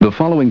The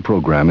following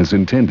program is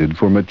intended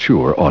for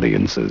mature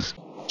audiences.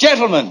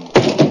 Gentlemen,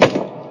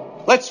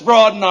 let's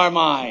broaden our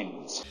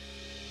minds.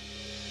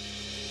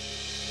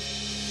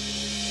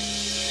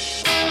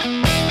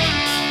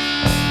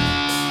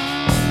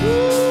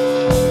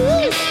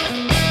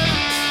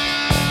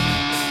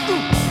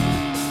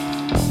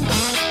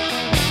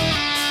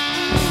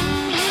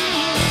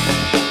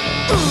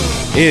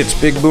 It's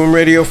Big Boom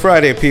Radio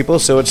Friday, people,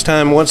 so it's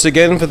time once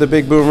again for the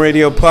Big Boom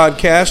Radio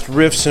podcast,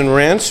 Riffs and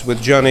Rants, with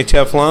Johnny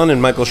Teflon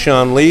and Michael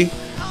Sean Lee.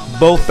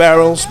 Both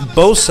barrels,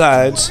 both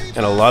sides,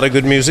 and a lot of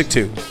good music,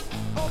 too.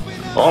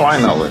 All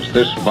I know is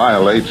this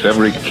violates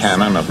every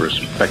canon of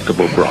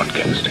respectable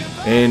broadcasting.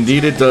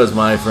 Indeed it does,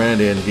 my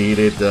friend. Indeed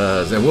it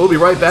does. And we'll be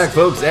right back,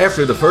 folks,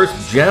 after the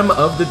first gem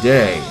of the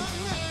day.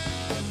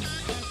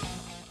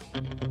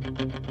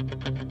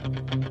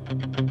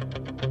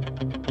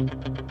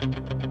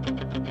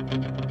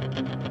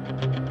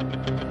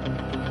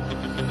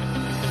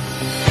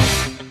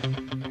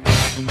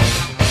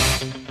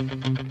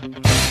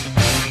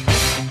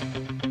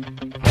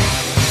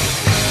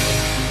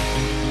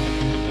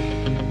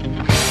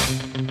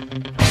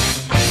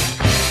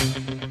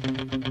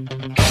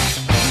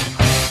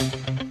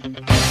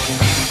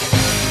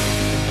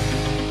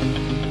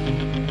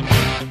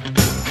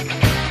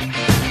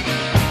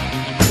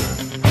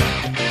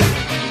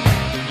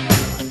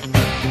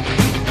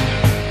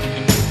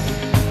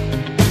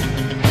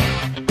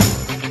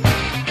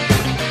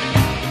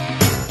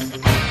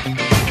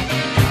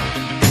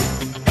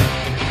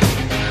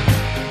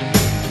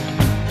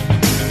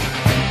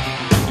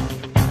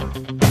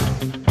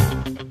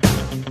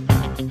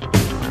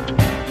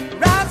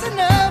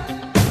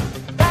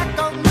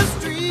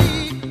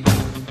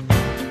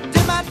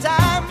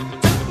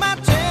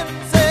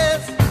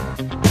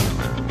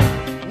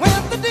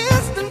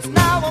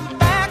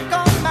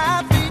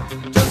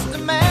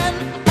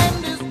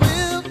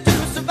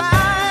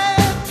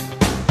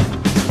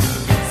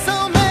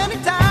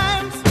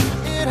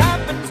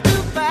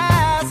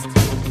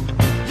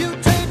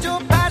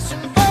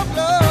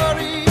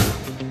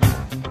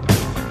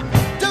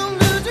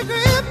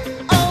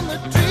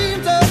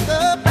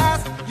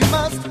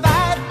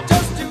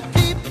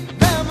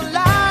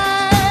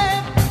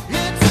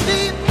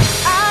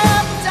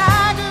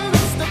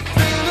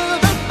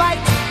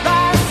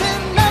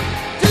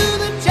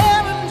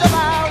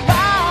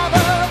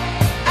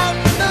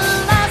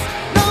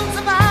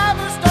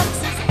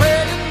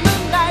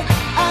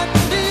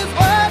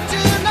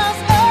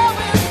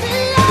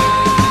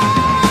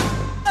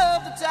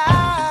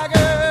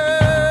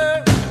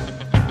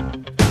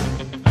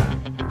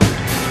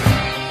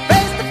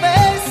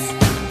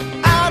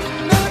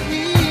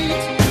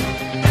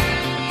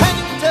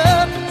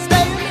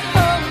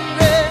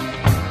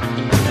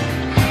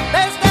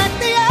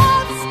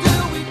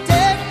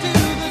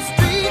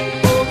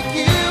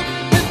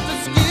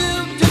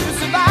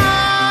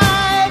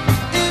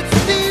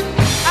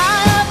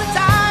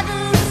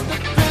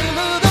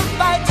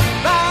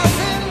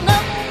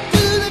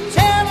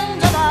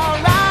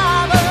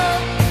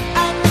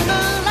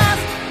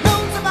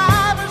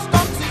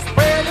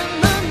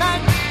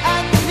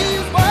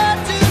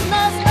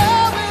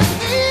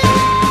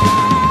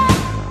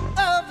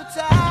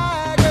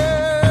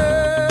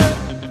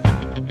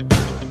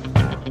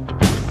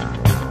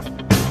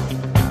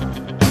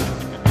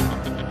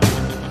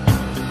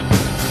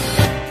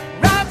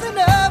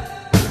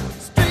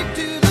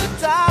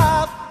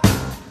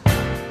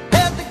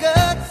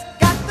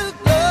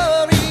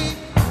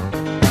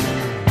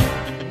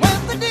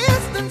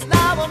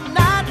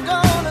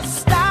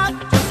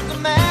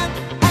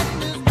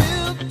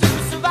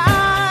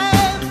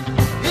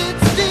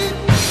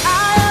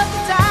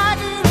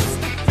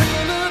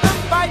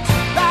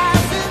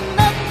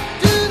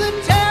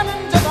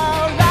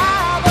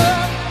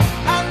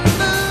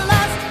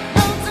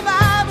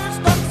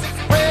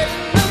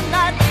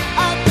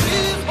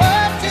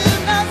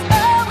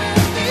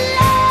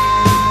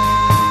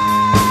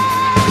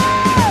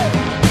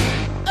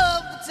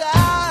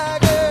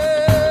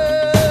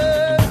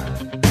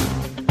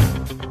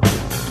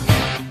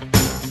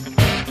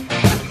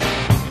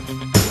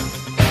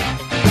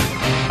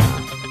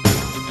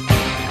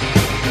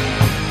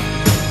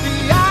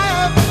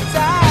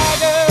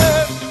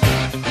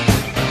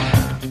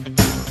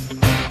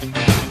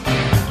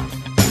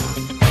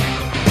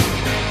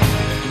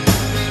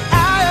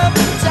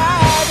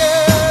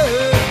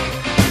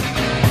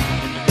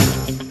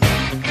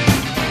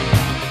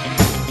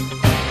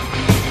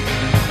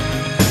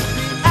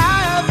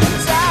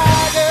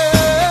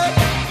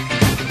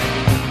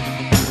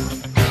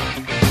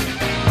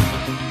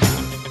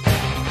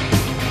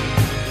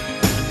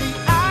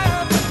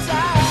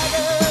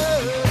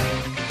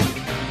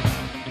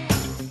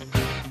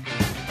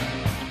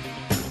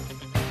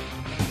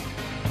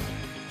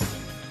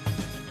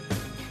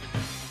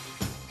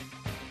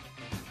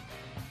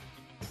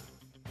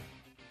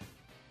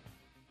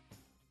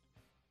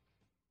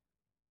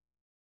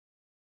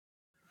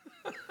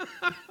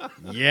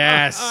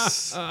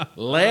 Yes.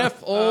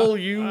 Laugh all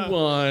you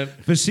want.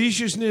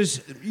 Facetiousness,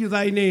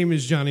 thy name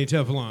is Johnny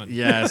Teflon.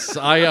 Yes.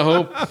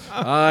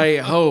 I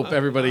hope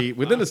everybody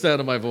within the sound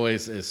of my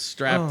voice is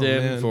strapped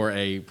in man. for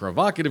a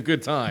provocative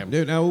good time.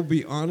 Dude, I will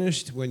be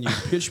honest, when you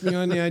pitched me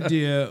on the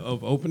idea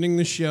of opening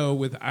the show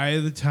with Eye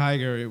of the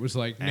Tiger, it was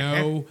like,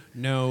 no.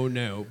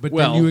 But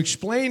Well, then you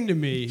explained to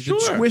me the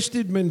sure.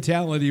 twisted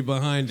mentality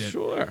behind it.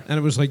 Sure. And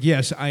it was like,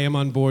 yes, I am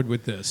on board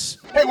with this.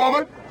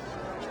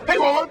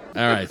 All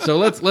right, so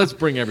let's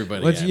bring everybody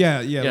in. Let's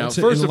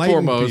first and enlighten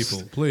foremost,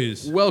 people,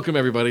 please. welcome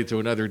everybody to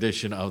another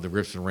edition of the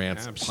Riffs and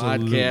Rants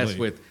Absolutely. podcast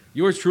with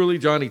yours truly,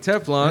 Johnny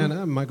Teflon. And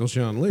I'm Michael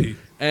Sean Lee.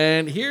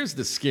 And here's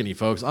the skinny,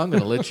 folks. I'm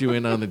going to let you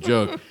in on the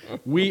joke.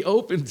 We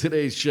opened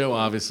today's show,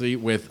 obviously,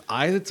 with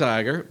Eye of the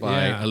Tiger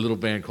by a little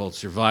band called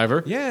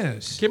Survivor.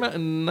 Yes. Came out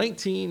in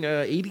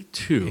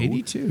 1982.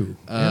 82.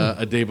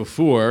 A day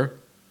before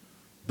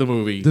the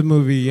movie. The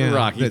movie, yeah.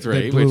 Rocky that,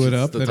 III, that blew which it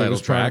is up, the that it title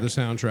was part track. of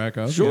the soundtrack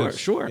of.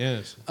 Sure.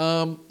 Yes.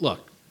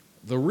 Look,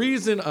 the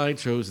reason I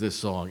chose this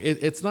song,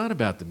 it's not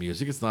about the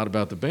music. It's not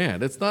about the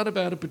band. It's not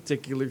about a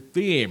particular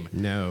theme.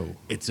 No.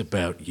 It's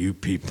about you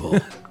people.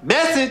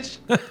 Message!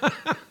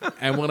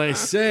 And when I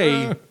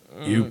say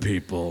you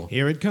people,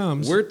 Here it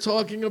comes. we're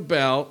talking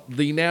about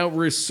the now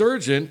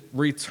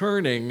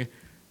returning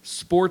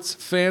sports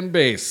fan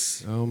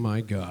base. Oh,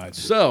 my God.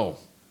 So,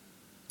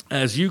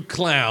 as you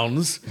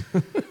clowns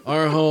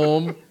are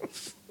home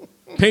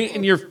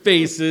painting your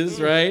faces,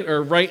 right?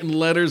 Or writing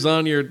letters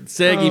on your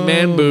saggy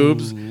man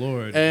boobs.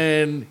 Lord.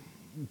 And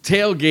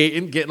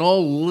tailgating, getting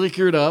all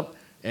liquored up,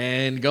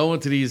 and going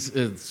to these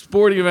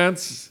sporting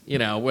events,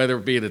 whether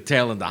it be the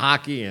tail end of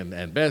hockey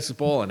and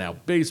basketball and now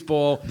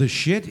baseball. The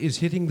shit is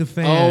hitting the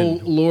fan.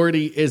 Oh,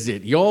 Lordy, is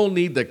it? Y'all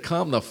need to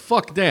calm the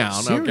fuck down,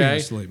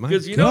 Seriously, okay? my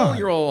Because God.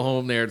 you're all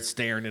home there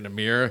staring in the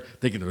mirror,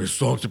 thinking, this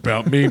song's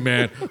about me,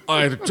 man.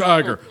 I the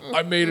Tiger.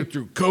 I made it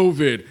through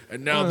COVID,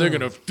 and now they're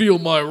going to feel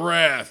my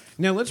wrath.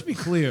 Now, let's be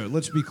clear.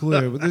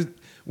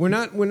 We're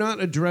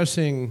not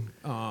addressing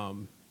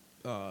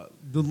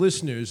the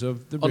listeners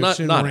of the not Riffs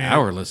and not Rant.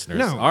 our listeners.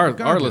 No, Our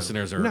God, no.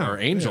 listeners are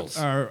angels.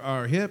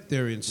 Are hip.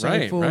 They're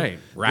insightful. Right.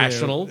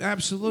 Rational. They're-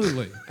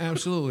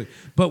 absolutely.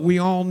 But we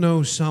all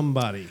know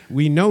somebody.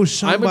 We know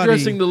somebody. I'm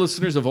addressing the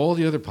listeners of all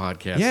the other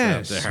podcasts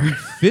Yes, out who there.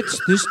 fits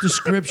this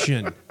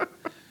description.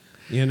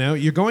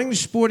 You're going to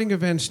sporting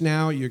events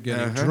now. You're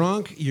getting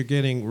drunk. You're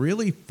getting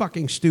really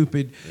fucking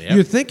stupid. Yep.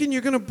 You're thinking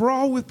you're going to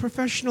brawl with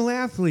professional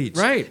athletes,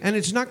 Right. And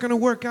it's not going to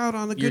work out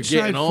on the You're good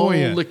getting side all for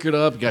you. liquored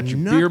up, got your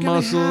Not beer gonna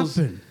muscles.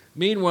 happen.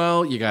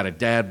 Meanwhile, you got a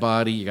dad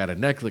body, you got a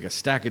neck like a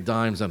stack of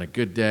dimes on a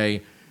good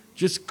day.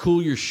 Just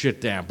cool your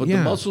shit down. Put the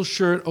Yeah. muscle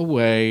shirt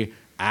away,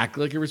 act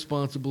like a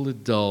responsible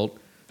adult,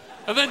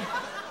 And then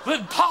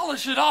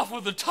polish it off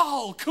with a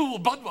tall, cool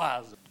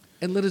Budweiser.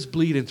 and let us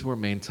bleed into our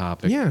main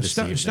topic. Yeah, this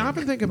stop evening.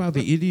 and think about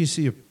the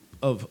idiocy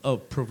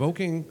of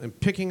provoking and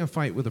picking a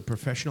fight with a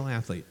professional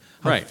athlete.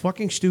 How Right.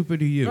 fucking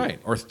stupid are you? Right.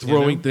 Or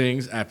throwing know?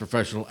 things at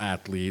professional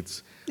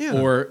athletes. Yeah.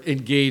 Or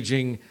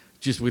engaging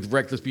just with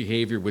reckless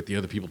behavior with the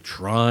other people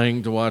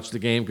trying to watch the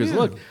game. Because Yeah.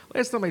 look,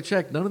 last time I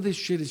checked, none of this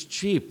shit is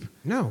cheap.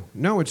 No,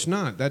 it's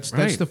not. That's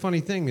Right. the funny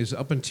thing is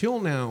up until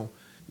now,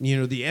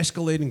 the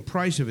escalating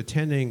price of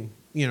attending,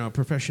 a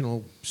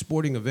professional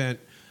sporting event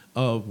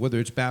of whether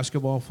it's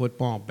basketball,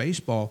 football,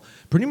 baseball,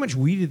 pretty much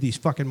weeded these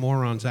fucking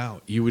morons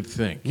out. You would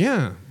think.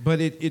 Yeah, but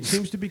it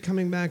seems to be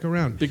coming back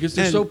around. Because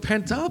they're And- so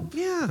pent up.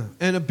 Yeah,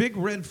 and a big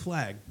red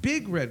flag.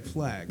 Big red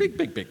flag.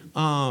 Big.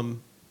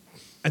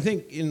 I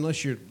think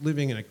unless you're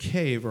living in a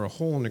cave or a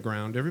hole in the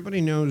ground, everybody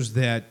knows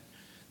that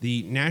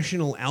the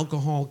national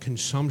alcohol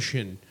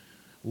consumption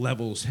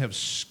levels have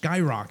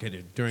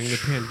skyrocketed during the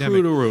pandemic.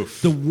 Through the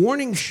roof. The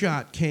warning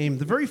shot came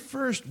the very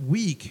first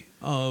week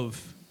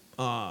of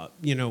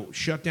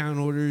shutdown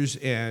orders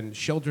and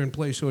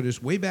shelter-in-place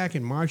orders way back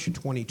in March of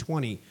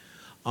 2020.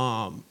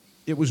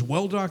 It was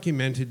well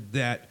documented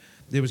that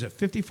there was a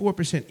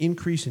 54%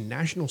 increase in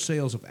national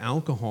sales of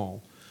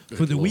alcohol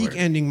for the week Lord.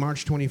 ending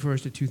March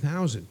 21st of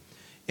 2000.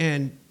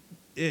 And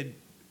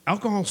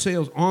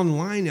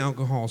online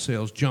alcohol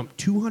sales jumped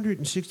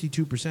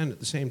 262% at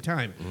the same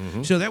time.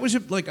 Mm-hmm. So that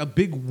was like a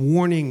big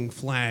warning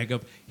flag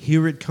of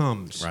here it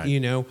comes.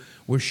 Right.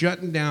 We're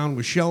shutting down,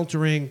 we're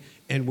sheltering,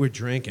 and we're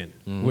drinking.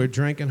 Mm-hmm. We're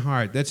drinking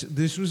hard.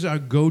 This was our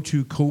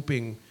go-to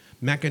coping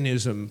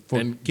mechanism for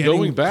And getting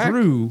going back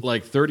through.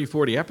 like 30,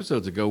 40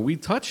 episodes ago, we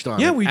touched on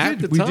Yeah, it we at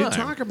did. the We time. did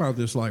talk about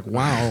this. Like,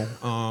 wow,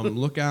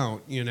 look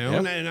out, Yep.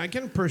 And I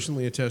can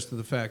personally attest to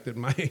the fact that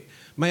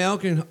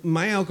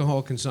my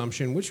alcohol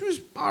consumption, which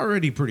was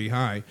already pretty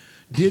high,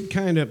 did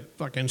kind of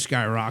fucking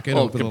skyrocket.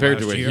 Well, over compared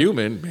the to last a year.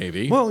 human,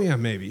 maybe. Well, yeah,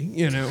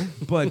 maybe,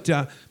 but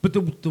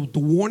the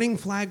warning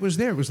flag was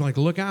there. It was like,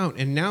 look out.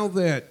 And now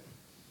that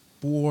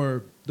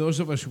for those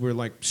of us who were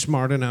like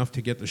smart enough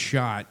to get the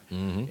shot,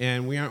 Mm-hmm.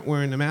 and we aren't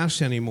wearing the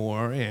masks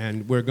anymore,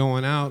 and we're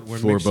going out, we're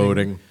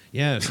Foreboding. mixing,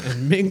 Yes,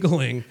 and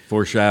mingling.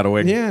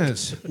 Foreshadowing.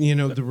 Yes,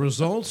 the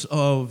results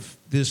of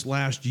this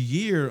last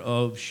year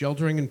of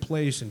sheltering in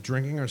place and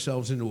drinking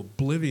ourselves into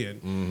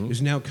oblivion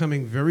is now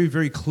coming very,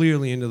 very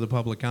clearly into the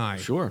public eye.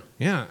 Sure.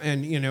 Yeah,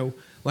 and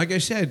like I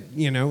said,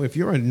 if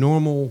you're a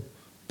normal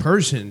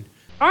person,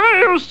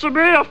 I used to be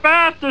a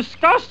fat,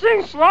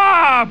 disgusting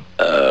slob.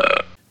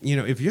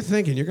 if you're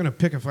thinking you're going to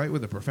pick a fight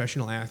with a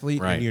professional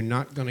athlete Right. and you're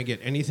not going to get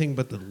anything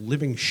but the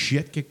living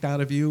shit kicked out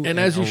of you And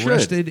as you should.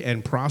 arrested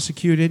and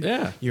prosecuted,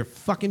 Yeah. you're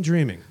fucking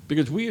dreaming.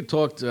 Because we had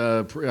talked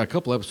a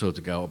couple episodes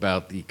ago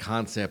about the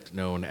concept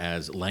known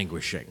as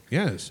languishing.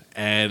 Yes.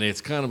 And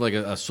it's kind of like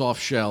a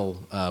soft shell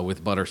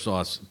with butter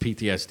sauce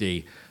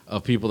PTSD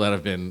of people that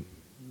have been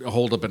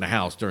holed up in a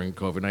house during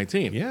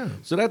COVID-19. Yeah.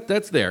 So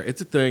that's there.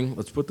 It's a thing.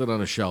 Let's put that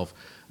on a shelf.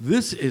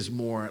 This is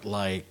more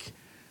like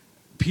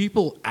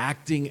people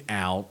acting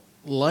out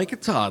like a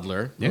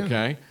toddler, Yeah.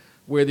 okay,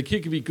 where the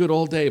kid can be good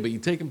all day, but you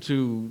take him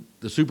to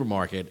the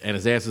supermarket and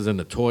his ass is in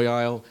the toy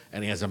aisle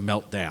and he has a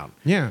meltdown.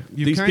 Yeah,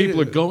 you These kinda-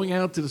 people are going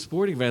out to the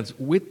sporting events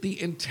with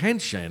the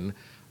intention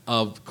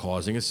of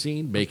causing a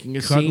scene, making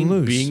a Cutting scene,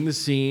 loose. being the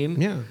scene.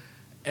 Yeah.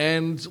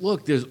 And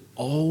look, there's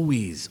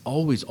always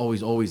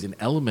an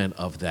element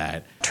of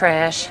that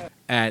Trash.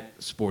 at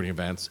sporting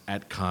events,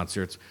 at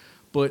concerts.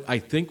 But I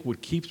think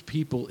what keeps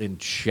people in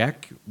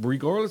check,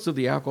 regardless of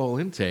the alcohol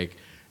intake,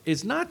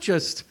 is not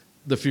just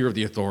the fear of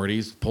the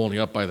authorities pulling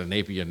you up by the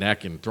nape of your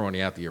neck and throwing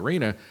you out the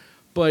arena,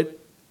 but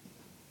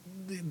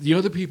the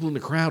other people in the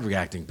crowd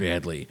reacting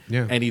badly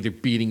Yeah. and either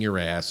beating your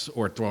ass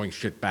or throwing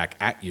shit back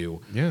at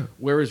you. Yeah.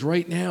 Whereas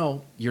right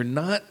now, you're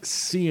not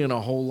seeing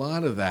a whole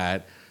lot of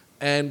that,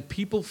 and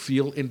people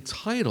feel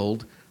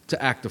entitled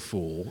to act a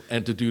fool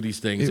and to do these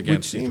things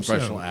against these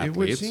professional athletes. It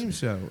would seem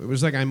so. It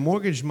was like I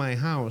mortgaged my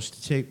house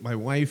to take my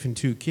wife and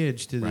 2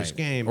 kids to this Right.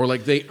 game. Or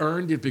like they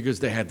earned it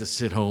because they had to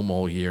sit home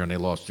all year and they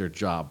lost their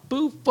job.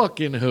 Boo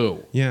fucking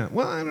who? Yeah,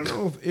 well, I don't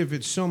know if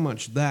it's so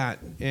much that,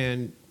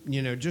 and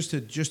just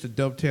to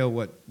dovetail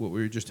what we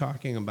were just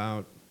talking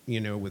about,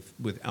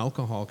 with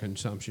alcohol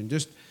consumption,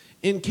 just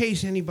in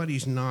case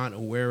anybody's not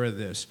aware of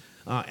this,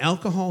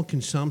 alcohol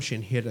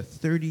consumption hit a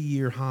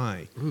 30-year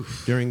high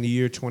during the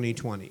year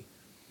 2020.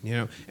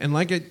 And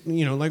like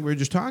we were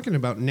just talking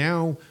about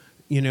now.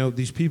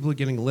 These people are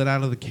getting let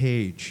out of the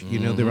cage.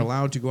 They're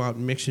allowed to go out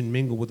and mix and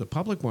mingle with the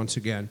public once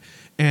again.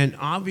 And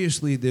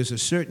obviously, there's a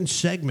certain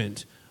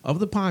segment of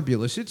the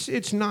populace.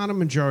 It's not a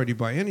majority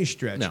by any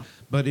stretch, No.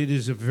 but it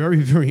is a very,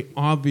 very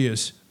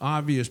obvious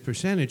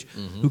percentage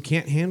who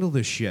can't handle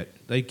this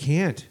shit. They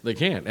can't. They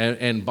can't.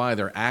 And by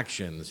their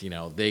actions,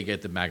 they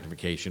get the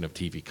magnification of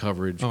TV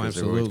coverage because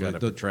they've always got to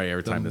portray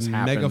every time this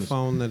happens.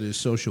 Megaphone that is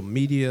social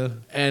media.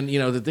 And,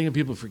 the thing that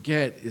people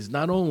forget is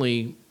not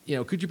only,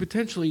 could you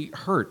potentially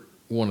hurt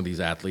one of these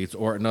athletes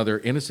or another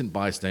innocent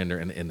bystander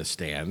in the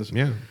stands.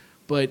 Yeah.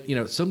 But,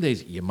 some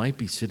days you might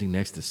be sitting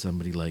next to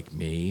somebody like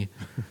me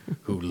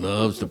who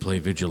loves to play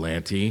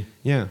vigilante.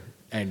 Yeah.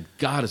 And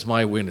God is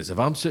my witness. If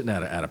I'm sitting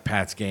at a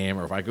Pats game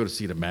or if I go to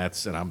see the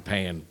Mets and I'm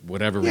paying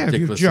whatever Yeah, if you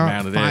ridiculous dropped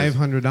amount it is.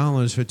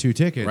 $500 for 2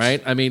 tickets.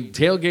 Right? I mean,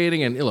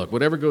 tailgating and look,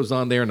 whatever goes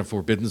on there in the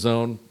forbidden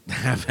zone,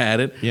 have at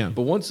it. Yeah.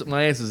 But once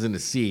my ass is in the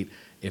seat,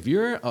 if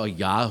you're a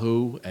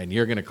Yahoo and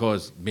you're going to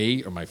cause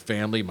me or my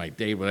family, my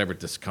day, whatever,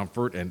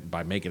 discomfort and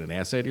by making an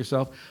ass out of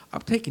yourself,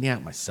 I'm taking you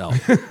out myself.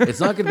 It's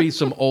not going to be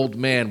some old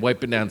man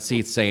wiping down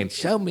seats saying,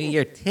 "Show me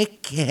your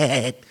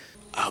ticket."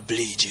 I'll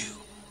bleed you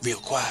real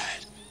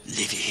quiet.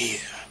 Leave you here.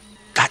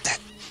 Got that?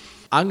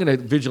 I'm going to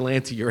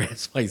vigilante your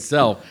ass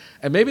myself.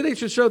 And maybe they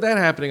should show that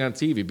happening on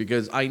TV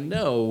because I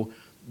know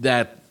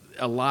that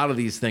a lot of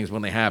these things,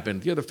 when they happen,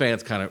 the other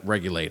fans kind of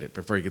regulate it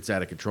before it gets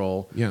out of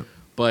control. Yeah.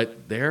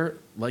 But there,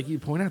 like you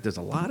point out, there's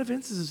a lot of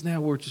instances now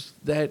where just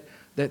that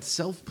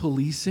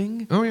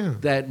self-policing, Oh, yeah.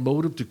 that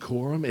mode of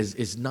decorum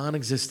is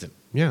non-existent.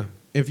 Yeah.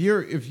 If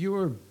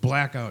you're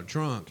blackout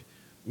drunk,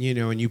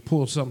 and you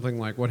pull something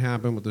like what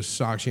happened with the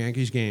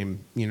Sox-Yankees game,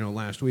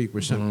 last week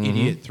where some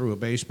idiot threw a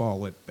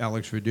baseball at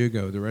Alex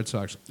Verdugo, the Red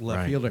Sox left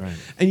Right, fielder, right.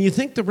 and you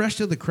think the rest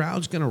of the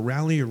crowd's going to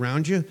rally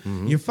around you,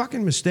 you're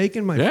fucking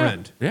mistaken, my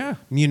friend. Yeah.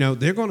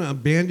 They're going to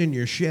abandon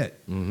your shit,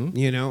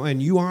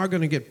 and you are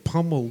going to get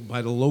pummeled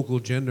by the local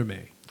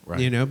gendarme,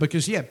 Right.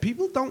 because,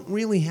 people don't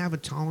really have a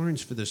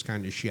tolerance for this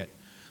kind of shit.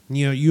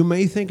 You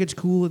may think it's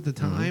cool at the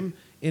time.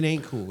 It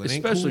ain't cool. It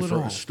Especially ain't cool for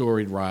at all. a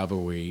storied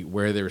rivalry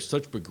where there's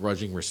such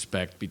begrudging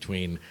respect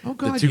between Oh,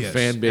 God, the two yes.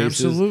 fan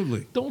bases.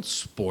 Absolutely. Don't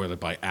spoil it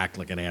by acting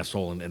like an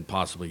asshole and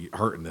possibly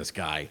hurting this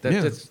guy.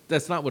 Yeah.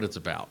 That's not what it's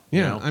about. Yeah,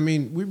 you know? I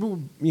mean, we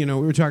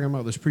were talking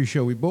about this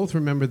pre-show. We both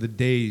remember the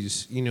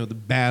days, the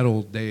bad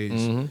old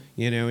days.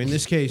 In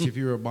this case, if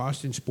you're a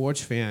Boston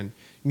sports fan,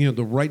 the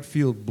right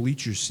field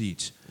bleacher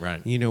seats,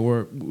 Right.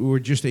 were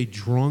just a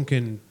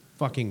drunken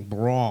fucking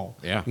brawl,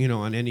 Yeah.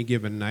 on any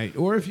given night.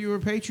 Or if you were a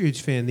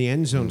Patriots fan, the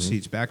end zone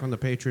seats back when the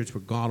Patriots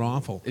were god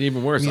awful. And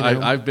even worse, You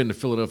know? I've been to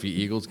Philadelphia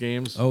Eagles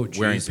games Oh,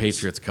 wearing Jesus.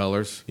 Patriots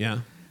colors. Yeah.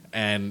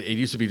 And it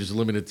used to be just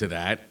limited to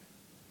that.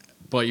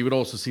 But you would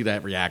also see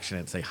that reaction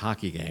at, say,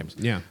 hockey games.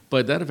 Yeah.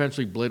 But that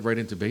eventually bled right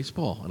into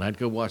baseball. And I'd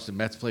go watch the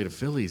Mets play the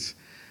Phillies.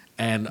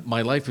 and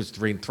my life was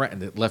being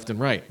threatened left and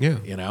right. Yeah.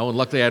 You know, and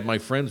luckily I had my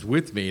friends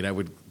with me that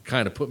would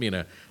kind of put me in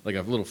a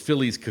little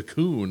Phillies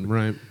cocoon.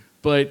 Right.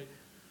 But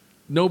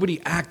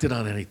nobody acted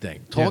on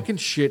anything. Talking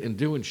shit and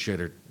doing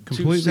shit are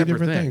completely two separate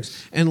different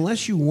things.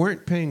 Unless you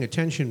weren't paying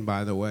attention,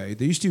 by the way,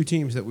 these two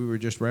teams that we were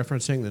just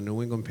referencing, the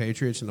New England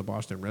Patriots and the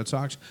Boston Red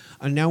Sox,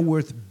 are now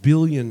worth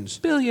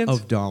billions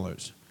of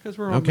dollars. 'Cause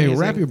we're okay, amazing.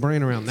 wrap your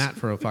brain around that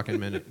for a fucking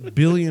minute.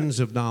 Billions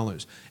of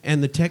dollars.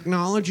 And the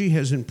technology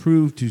has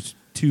improved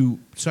to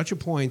such a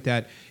point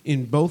that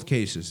in both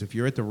cases, if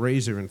you're at the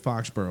Razor in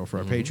Foxborough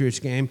for a Patriots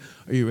game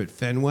or you're at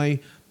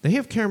Fenway, they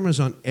have cameras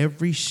on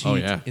every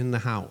seat in the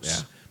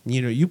house. Yeah.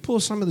 You know, you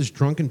pull some of this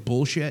drunken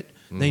bullshit,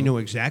 they know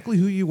exactly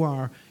who you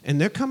are, and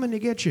they're coming to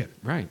get you.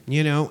 Right.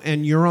 You know,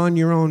 and you're on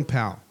your own,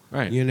 pal.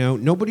 Right. You know,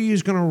 nobody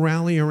is going to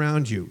rally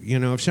around you. You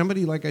know, if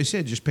somebody, like I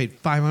said, just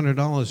paid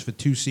 $500 for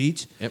 2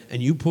 seats,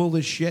 and you pull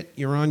this shit,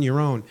 you're on your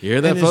own. You hear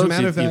that, And as a folks?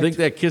 matter of You fact, think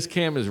that kiss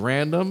cam is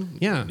random?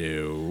 Yeah.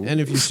 No. and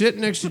if you sit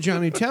next to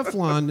Johnny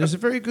Teflon, there's a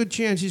very good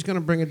chance he's going to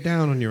bring it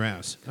down on your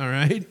ass. All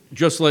right?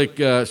 Just like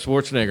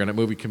Schwarzenegger in that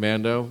movie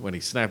Commando, when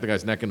he snapped the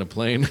guy's neck in the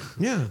plane.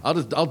 Yeah.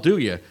 I'll do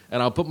you,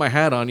 and I'll put my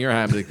hat on your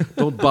hand. Like,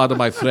 don't bother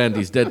my friend;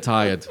 he's dead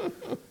tired.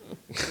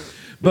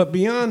 But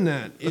beyond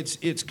that,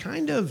 it's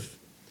kind of,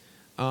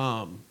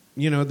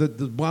 you know,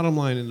 the bottom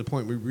line and the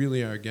point we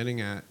really are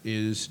getting at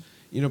is,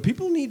 you know,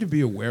 people need to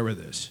be aware of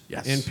this.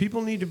 Yes. And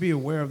people need to be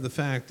aware of the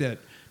fact that,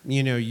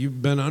 you know,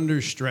 you've been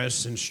under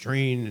stress and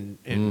strain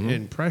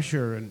and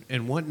pressure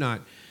and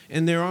whatnot.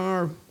 And there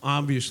are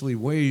obviously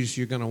ways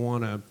you're going to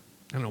want to,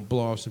 I don't know,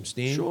 blow off some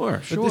steam.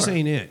 Sure, But this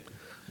ain't it.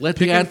 Let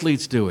Picking- the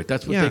athletes do it.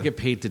 That's what Yeah. they get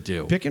paid to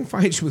do. Picking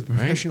fights with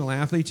professional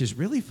athletes is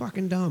really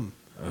fucking dumb.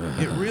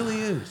 It really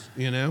is,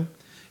 you know?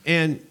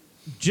 And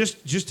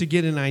just to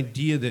get an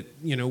idea that,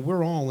 you know,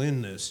 we're all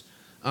in this,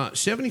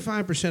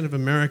 75% of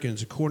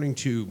Americans, according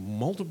to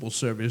multiple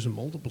surveys and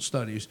multiple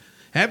studies,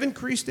 have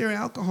increased their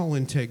alcohol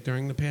intake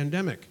during the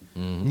pandemic.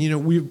 You know,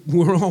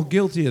 we're all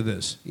guilty of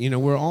this. You know,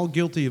 we're all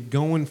guilty of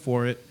going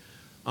for it,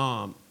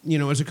 you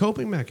know, as a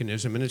coping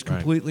mechanism, and it's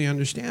completely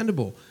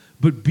understandable.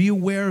 But be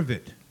aware of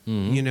it.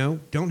 You know,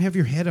 don't have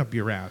your head up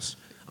your ass.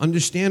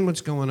 Understand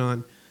what's going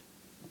on.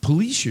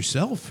 Police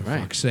yourself, for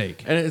fuck's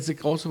sake. And it's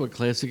also a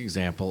classic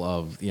example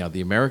of, you know,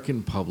 the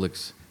American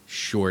public's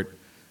short,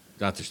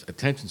 not just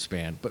attention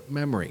span, but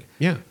memory.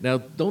 Yeah. Now,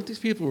 don't these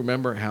people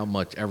remember how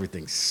much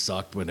everything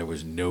sucked when there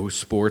was no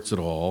sports at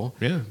all?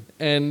 Yeah.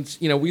 And,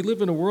 you know, we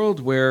live in a world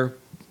where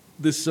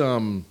this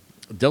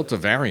Delta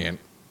variant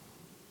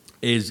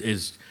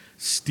is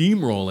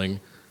steamrolling,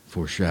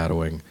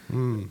 foreshadowing,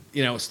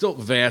 you know, still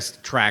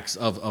vast tracts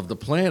of the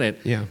planet.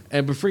 Yeah.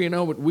 And before you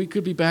know it, we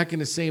could be back in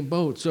the same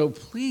boat. So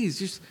please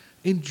just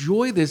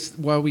enjoy this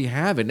while we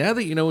have it. Now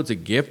that you know it's a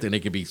gift and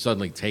it can be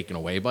suddenly taken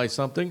away by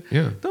something,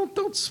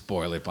 don't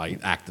spoil it by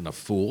acting a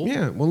fool.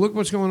 Yeah, well, look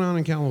what's going on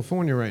in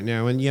California right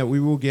now. And, yeah, we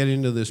will get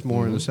into this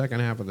more in the second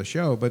half of the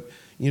show. But,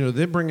 you know,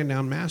 they're bringing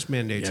down mask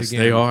mandates Yes,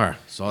 again. they are.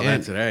 Saw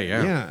that today,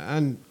 yeah. Yeah,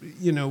 and,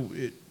 you know,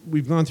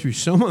 we've gone through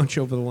so much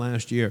over the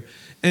last year.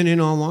 And in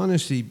all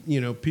honesty,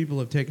 you know, people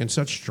have taken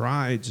such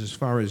strides as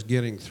far as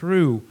getting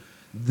through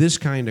this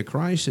kind of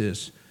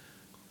crisis.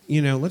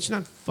 You know, let's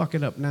not fuck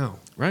it up now.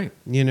 Right.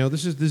 You know,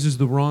 this is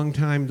the wrong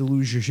time to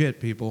lose your shit,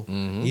 people.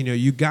 You know,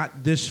 you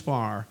got this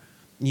far,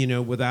 you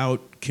know,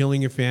 without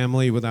killing your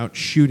family, without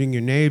shooting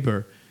your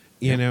neighbor.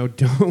 You know,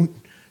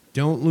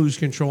 don't lose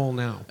control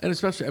now. And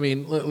especially, I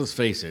mean, let's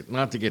face it,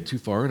 not to get too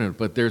far in it,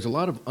 but there's a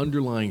lot of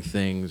underlying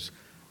things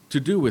to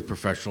do with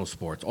professional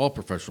sports, all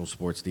professional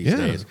sports these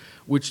days,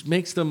 which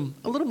makes them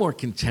a little more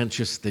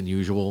contentious than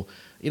usual.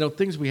 You know,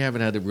 things we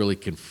haven't had to really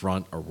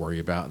confront or worry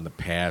about in the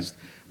past,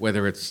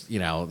 whether it's, you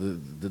know,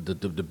 the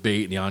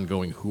debate and the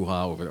ongoing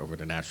hoo-ha over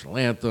the national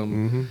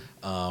anthem,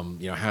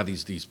 you know, how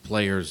these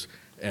players,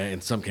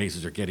 in some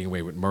cases, are getting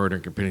away with murder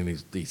and committing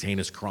these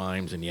heinous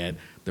crimes, and yet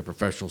the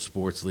professional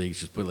sports leagues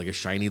just put like a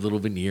shiny little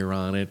veneer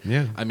on it.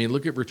 Yeah. I mean,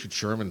 look at Richard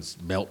Sherman's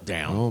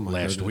meltdown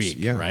last goodness. week,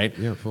 Yeah. right?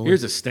 Yeah, fully.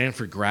 Here's a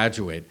Stanford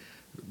graduate,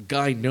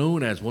 guy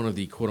known as one of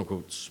the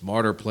quote-unquote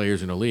smarter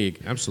players in the league.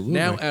 Absolutely.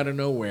 Now, out of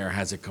nowhere,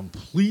 has a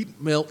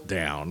complete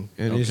meltdown.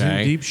 And he's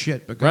in deep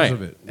shit because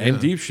of it. And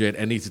Yeah. deep shit,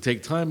 and needs to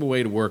take time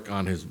away to work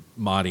on his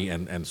body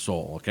and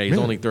soul. Okay, he's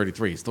Yeah. only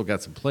 33. He's still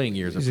got some playing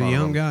years He's in a front of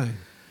young him. guy.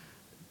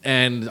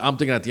 And I'm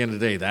thinking at the end of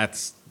the day,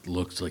 that's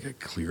looks like a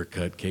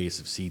clear-cut case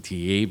of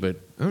CTE, but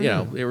you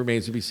know, it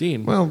remains to be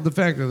seen. Well, the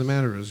fact of the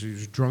matter is he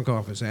was drunk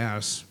off his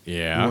ass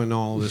Yeah. when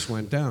all this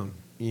went down,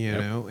 you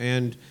know.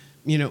 And,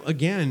 you know,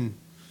 again,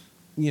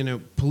 you know,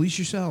 police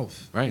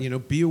yourself. Right. You know,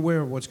 be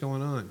aware of what's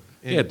going on.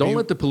 And yeah, don't be-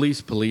 let the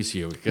police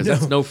you, because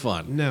that's no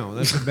fun. No,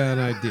 that's a bad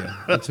idea.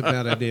 That's a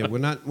bad idea. We're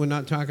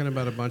not talking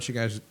about a bunch of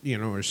guys, you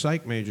know, or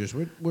psych majors.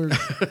 We're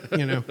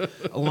you know,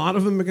 a lot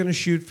of them are going to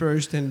shoot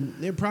first, and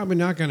they're probably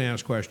not going to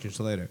ask questions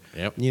later.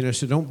 Yep. You know,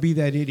 so don't be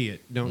that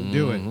idiot. Don't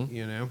do it.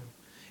 You know,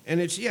 And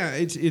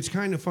it's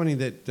kind of funny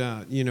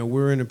that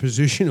we're in a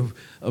position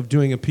of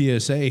doing a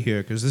PSA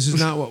here, because this is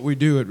not what we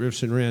do at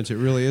Riffs and Rants. It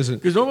really isn't.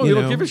 Because normally we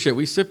don't give a shit.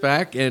 We sit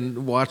back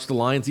and watch the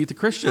Lions eat the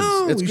Christians.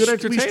 No, it's good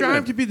entertainment. We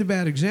strive to be the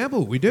bad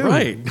example. We do.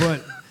 Right.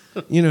 But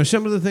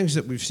some of the things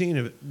that we've seen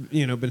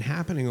have been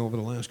happening over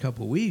the last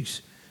couple of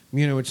weeks.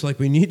 It's like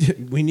we need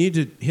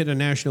to hit a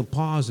national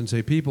pause and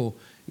say, people,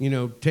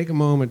 take a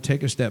moment,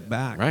 take a step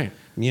back. Right.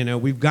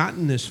 We've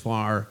gotten this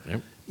far.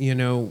 Yep.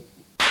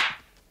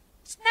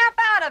 Snap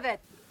out of it.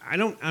 I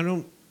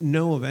don't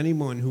know of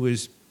anyone who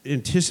has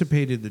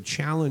anticipated the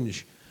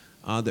challenge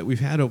that we've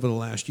had over the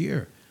last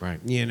year. Right.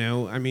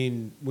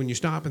 When you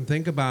stop and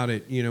think about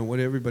it, what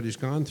everybody's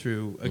gone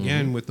through,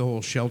 again, with the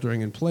whole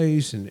sheltering in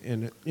place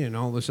and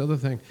all this other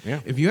thing.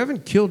 Yeah. If you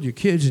haven't killed your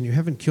kids and you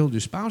haven't killed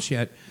your spouse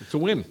yet, It's a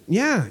win.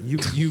 yeah,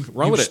 you've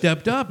Run with it.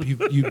 stepped up.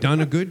 You've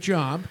done a good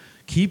job.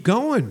 Keep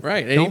going.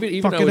 Right. And Don't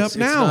even fuck though it it's up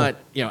now. not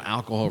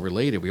alcohol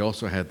related, we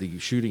also had the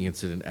shooting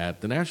incident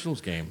at the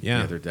Nationals game the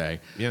other day.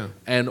 Yeah.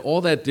 And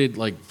all that did,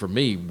 like, for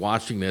me,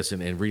 watching this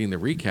and reading the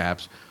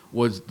recaps,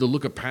 was the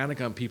look of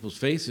panic on people's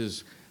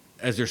faces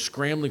as they're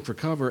scrambling for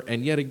cover.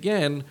 And yet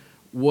again,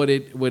 what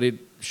it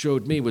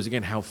showed me was,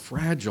 again, how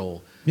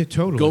fragile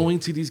totally. going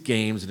to these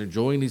games and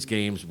enjoying these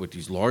games with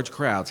these large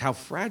crowds, how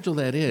fragile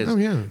that is. Oh,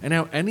 yeah. And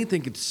how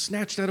anything could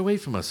snatch that away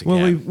from us again.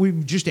 Well,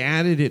 we've just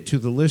added it to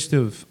the list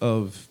of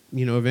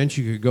events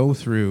you could go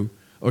through,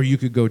 or you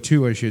could go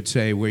to, I should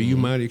say, where you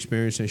might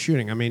experience a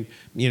shooting. I mean,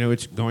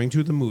 it's going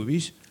to the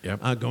movies,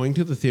 going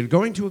to the theater,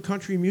 going to a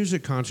country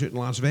music concert in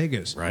Las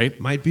Vegas. Right.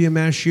 Might be a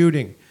mass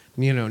shooting.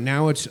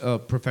 Now it's a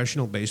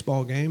professional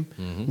baseball game.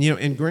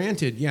 And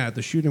granted,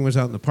 the shooting was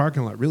out in the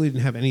parking lot. Really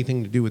didn't have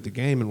anything to do with the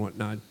game and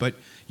whatnot. But,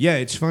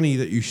 it's funny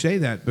that you say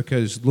that,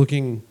 because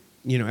looking,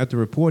 at the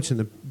reports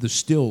and the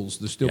still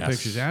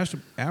pictures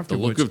afterwards. The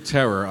look of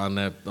terror on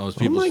those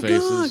people's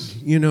faces.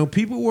 God.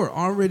 People were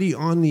already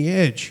on the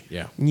edge.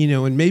 Yeah.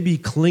 And maybe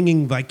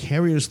clinging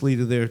vicariously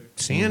to their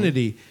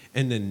sanity,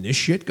 and then this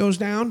shit goes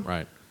down.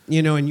 Right.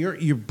 And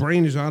your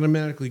brain is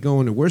automatically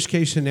going to worst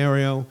case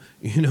scenario.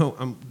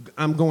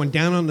 I'm going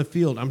down on the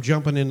field. I'm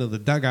jumping into the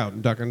dugout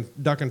and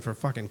ducking for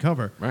fucking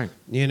cover. Right.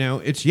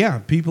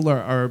 People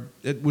are.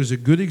 It was a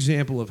good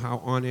example of how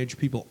on edge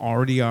people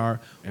already are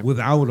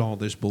without all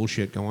this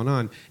bullshit going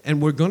on.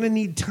 And we're going to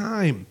need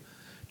time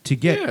to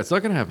get. Yeah, it's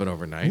not going to happen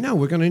overnight. No,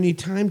 we're going to need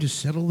time to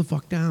settle the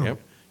fuck down. Yep.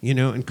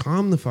 And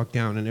calm the fuck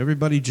down, and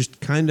everybody just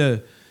kind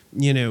of,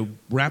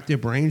 wrap their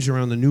brains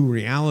around the new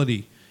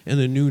reality and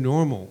the new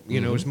normal,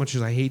 as much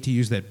as I hate to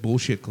use that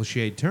bullshit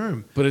cliched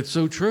term. But it's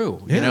so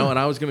true, Yeah. and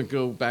I was going to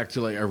go back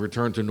to like a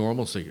return to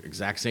normalcy,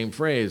 exact same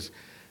phrase.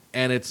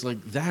 And it's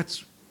like,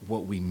 that's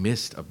what we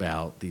missed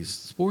about these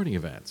sporting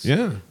events.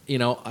 Yeah.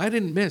 I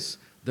didn't miss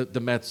the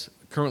Mets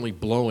currently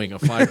blowing a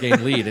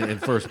 5-game lead in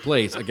first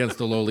place against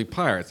the lowly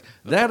Pirates.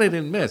 That I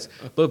didn't miss.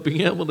 But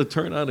being able to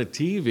turn on a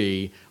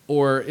TV,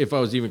 or if I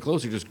was even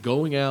closer, just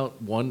going out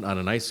on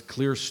a nice,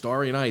 clear,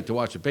 starry night to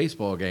watch a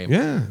baseball game,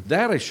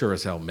 that I sure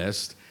as hell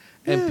missed.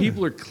 And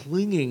people are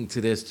clinging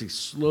to this to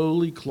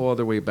slowly claw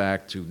their way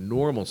back to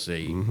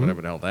normalcy,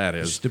 whatever the hell that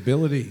is.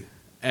 Stability.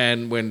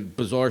 And when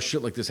bizarre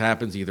shit like this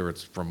happens, either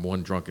it's from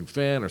one drunken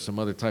fan or some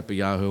other type of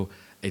Yahoo,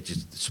 it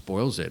just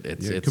spoils it.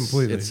 It's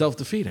completely. It's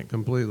self-defeating.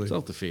 Completely.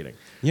 Self-defeating.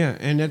 Yeah,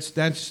 and that's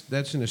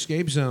an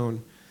escape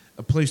zone,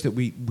 a place that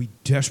we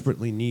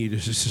desperately need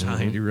as a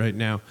society right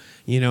now.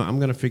 I'm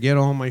going to forget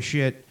all my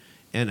shit,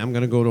 and I'm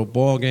going to go to a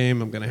ball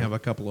game. I'm going to have a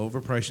couple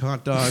overpriced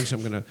hot dogs.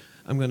 I'm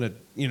going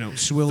to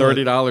swill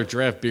 $30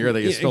 draft beer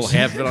that you still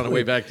half it on the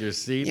way back to your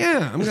seat.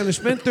 Yeah, I'm going to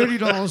spend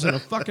 $30 on a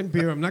fucking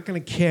beer. I'm not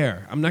going to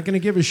care. I'm not going to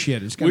give a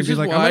shit. It's going Which to be is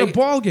like, why I'm at a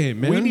ball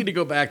game, man. We need to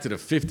go back to the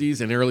 50s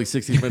and early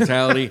 60s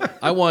mentality.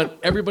 I want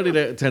everybody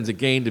that attends a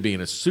game to be in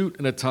a suit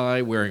and a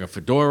tie, wearing a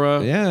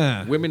fedora.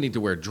 Yeah. Women need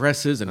to wear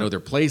dresses and know their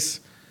place.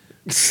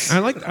 I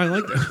like. I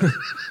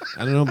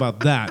don't know about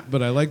that,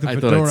 but I like the I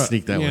fedora. thought I'd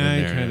sneak that one in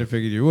there, I kind yeah. of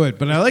figured you would,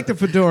 but I like the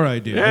fedora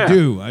idea. Yeah.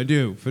 I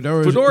do.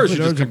 Fedoras Fedoras should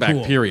just come are back,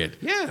 cool. period.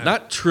 Yeah.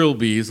 Not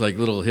trilbies like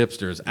little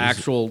hipsters.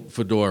 Actual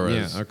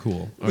fedoras. Yeah, are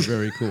cool. Are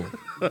very cool.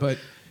 But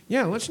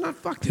yeah, let's not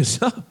fuck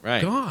this up.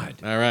 Right. God.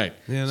 All right.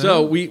 You know?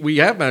 So we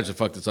have managed to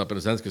fuck this up in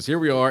a sense, because here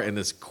we are in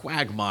this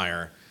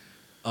quagmire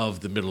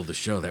of the middle of the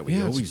show that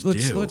we always do.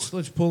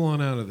 Let's pull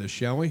on out of this,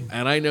 shall we?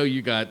 And I know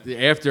you got,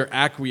 after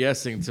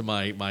acquiescing to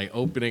my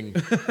opening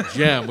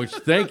gem, which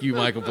thank you,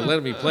 Michael, for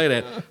letting me play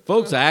that.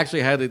 Folks, I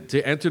actually had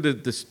to enter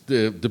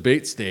the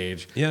debate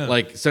stage,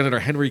 like Senator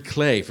Henry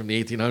Clay from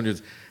the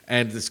 1800s,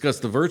 and discuss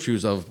the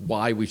virtues of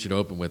why we should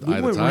open with Eye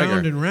of the Tiger. We went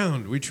round and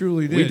round. We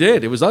truly did. We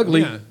did. It was ugly,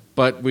 Yeah.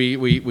 but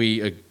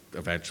we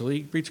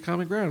eventually reached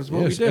common ground, is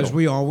what we do. As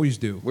we always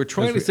do. We're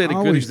trying As to we set a good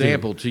always do.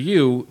 example to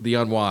you, the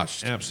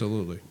unwashed.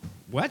 Absolutely.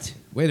 What?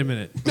 Wait a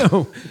minute.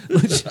 No.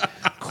 Let's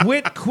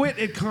quit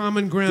at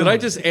common ground. Did I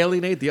just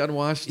alienate the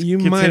unwashed You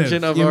might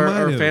contingent have. of You our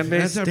might have. fan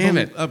base? That's Damn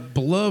it. a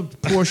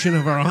beloved portion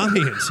of our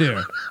audience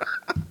here.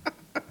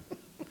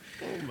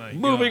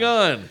 Moving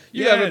on.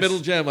 You have a middle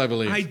gem, I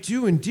believe. I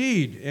do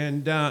indeed,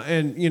 and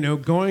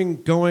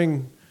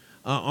going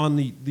on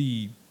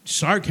the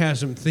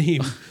sarcasm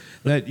theme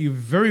that you've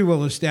very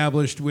well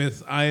established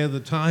with Eye of the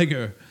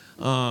Tiger.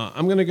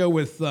 I'm going to go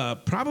with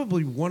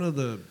probably one of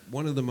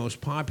the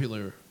most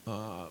popular,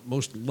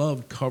 most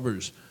loved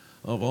covers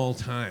of all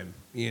time.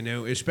 You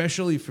know,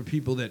 especially for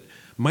people that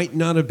might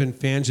not have been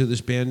fans of this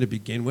band to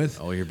begin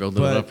with. Oh, you're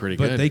building it up pretty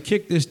good. But they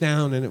kicked this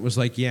down, and it was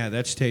like, yeah,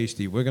 that's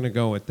tasty. We're going to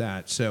go with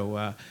that.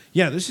 So,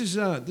 this is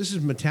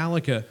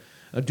Metallica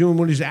doing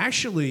what is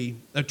actually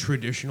a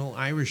traditional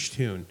Irish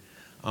tune,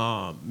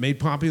 made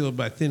popular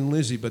by Thin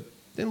Lizzy, but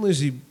Thin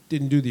Lizzy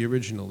didn't do the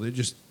original. They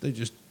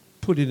just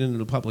put it into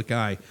the public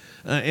eye.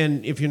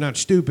 And if you're not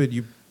stupid,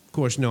 you of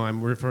course know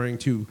I'm referring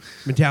to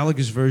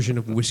Metallica's version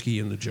of Whiskey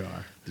in the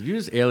Jar. Did you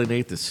just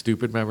alienate the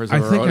stupid members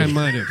of I our think audience? I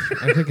might have.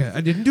 I think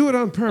I didn't do it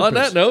on purpose. On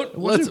that note, it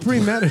wasn't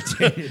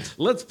premeditated.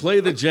 Let's play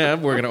the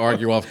gem. We're going to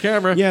argue off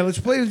camera. Yeah, let's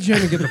play the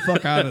gem and get the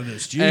fuck out of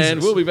this. Jesus.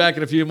 And we'll be back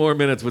in a few more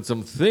minutes with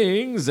some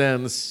things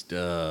and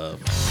stuff.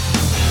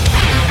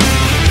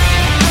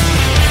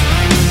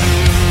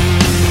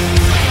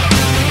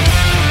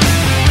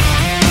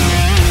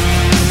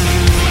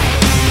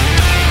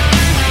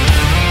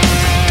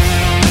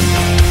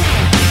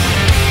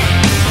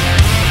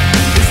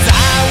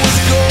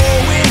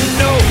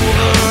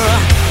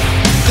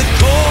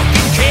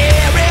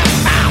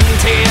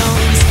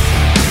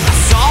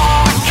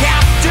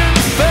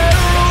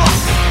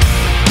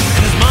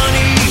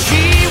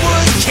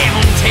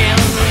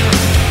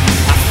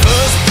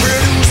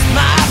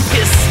 My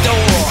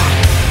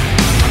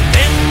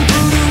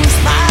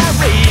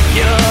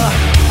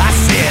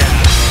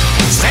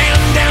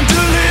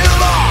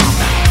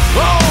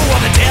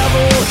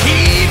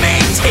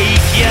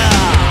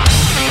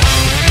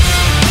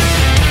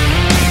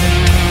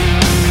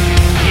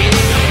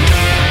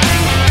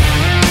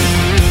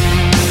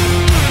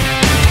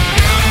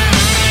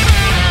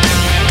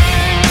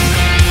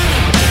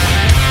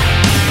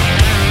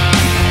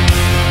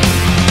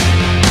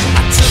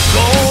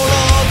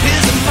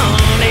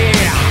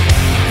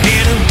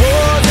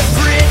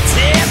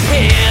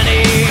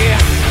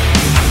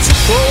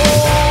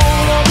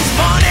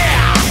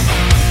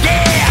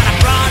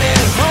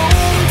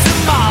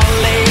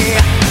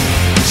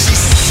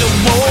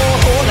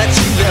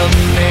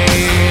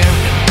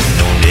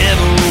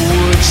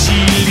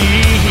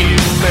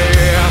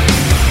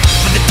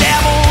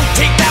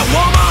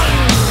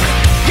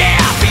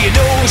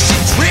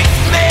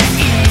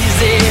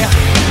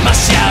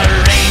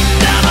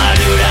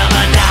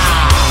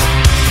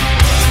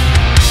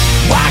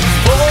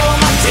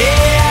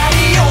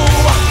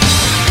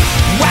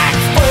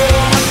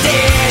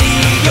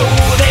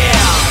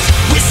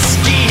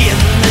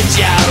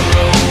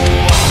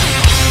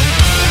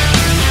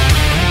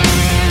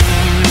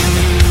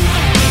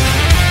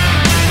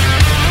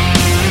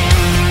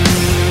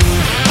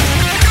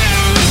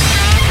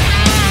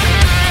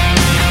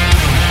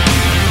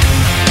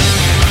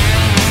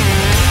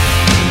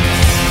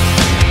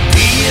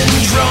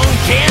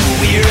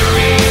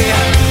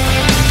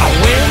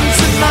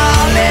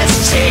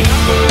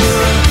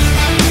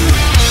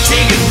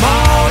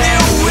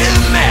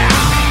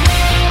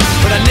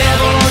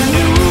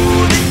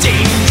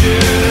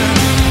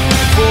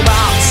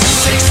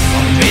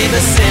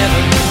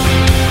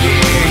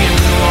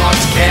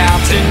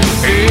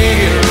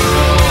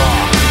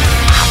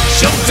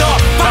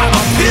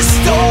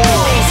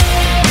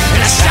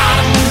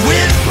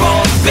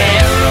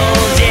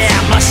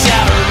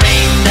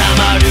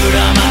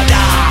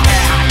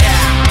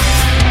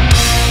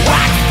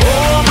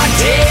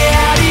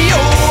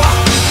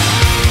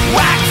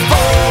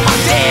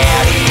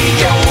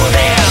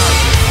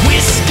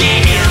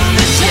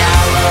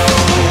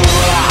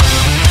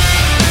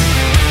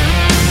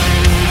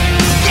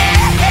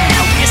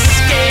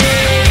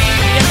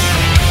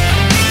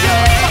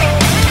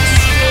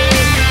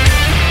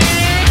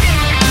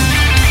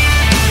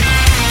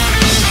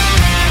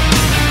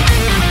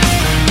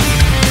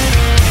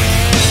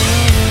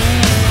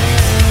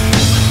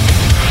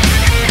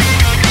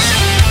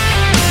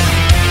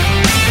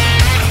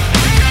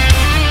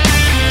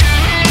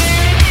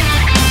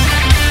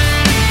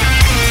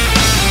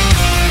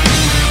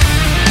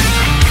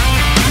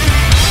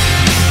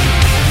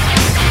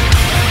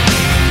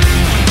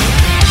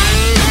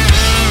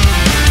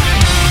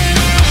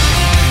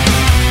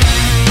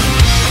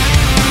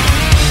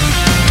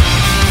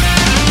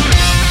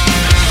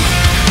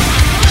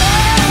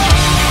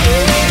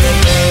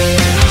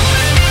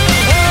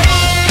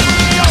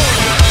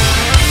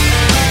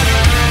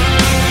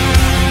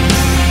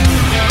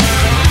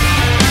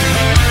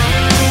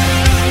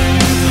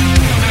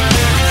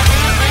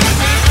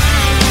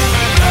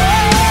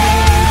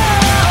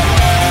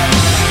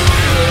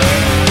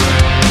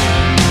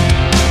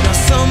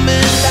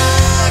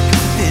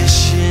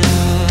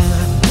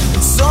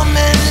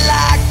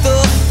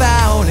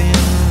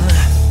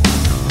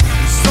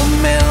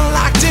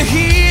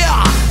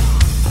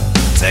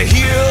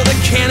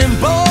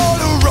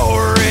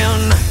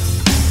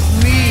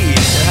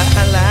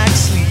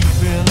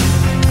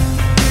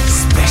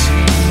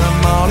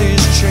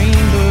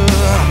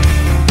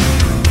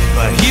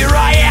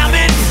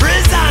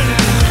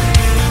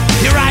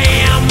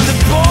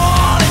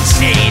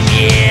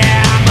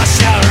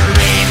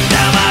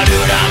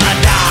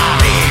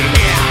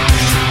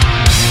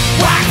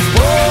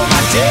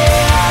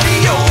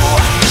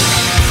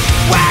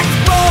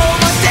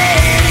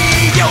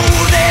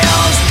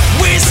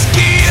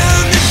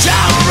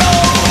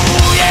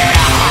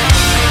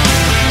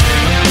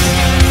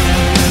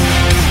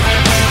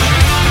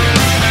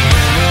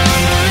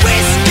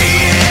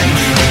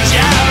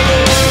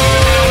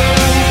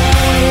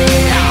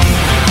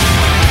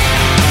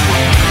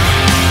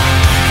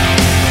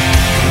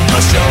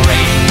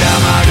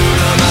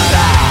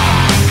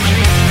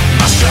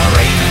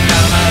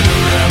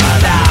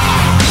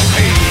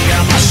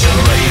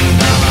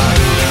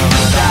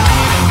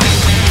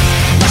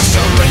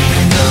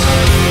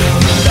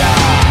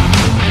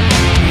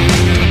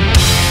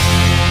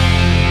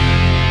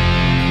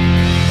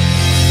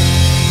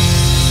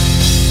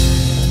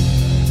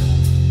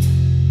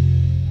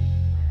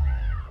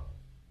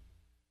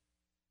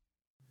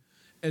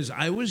as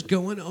I was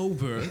going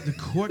over the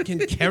Cork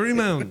and Kerry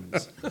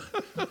Mountains.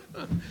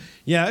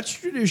 Yeah, that's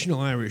traditional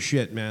Irish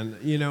shit, man.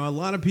 You know, a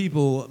lot of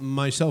people,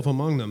 myself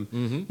among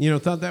them, you know,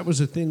 thought that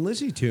was a Thin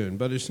Lizzy tune,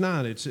 but it's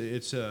not. It's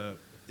a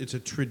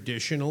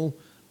traditional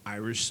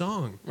Irish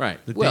song.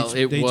 Right. That Well,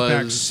 it dates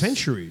back was-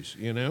 centuries,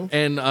 you know?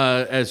 And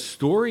as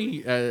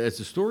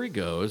the story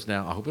goes,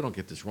 now I hope I don't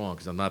get this wrong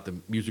because I'm not the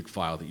music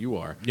file that you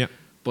are. Yeah.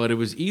 But it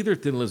was either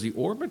Thin Lizzy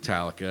or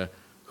Metallica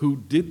who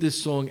did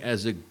this song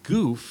as a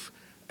goof,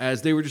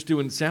 as they were just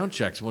doing sound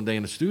checks one day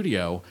in the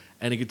studio,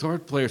 and a guitar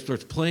player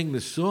starts playing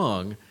this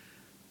song.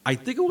 I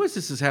think it was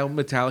this is how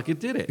Metallica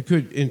did It it.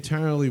 could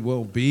entirely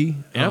well be.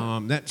 Yep.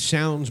 That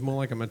sounds more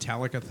like a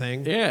Metallica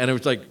thing. Yeah, and it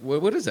was like,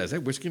 what is that? Is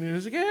that Whiskey and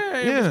Music? Yeah,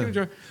 Whiskey Yeah. and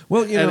Jar-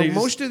 Well, you And know, they just-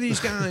 most of these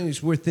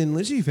guys were Thin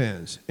Lizzy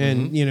fans,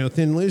 and you know,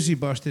 Thin Lizzy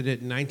busted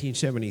it in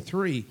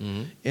 1973,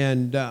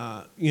 and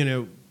you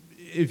know,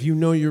 if you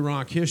know your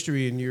rock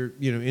history and you're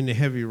into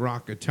heavy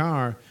rock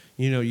guitar,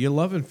 you know, you're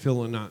loving Phil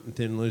Lynott and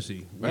Thin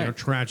Lizzy. You know, Right.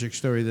 tragic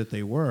story that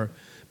they were,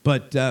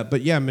 but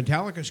yeah,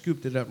 Metallica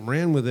scooped it up and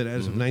ran with it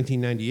as of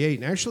 1998,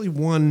 and actually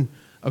won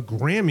a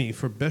Grammy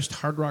for best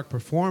hard rock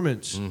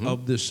performance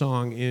of this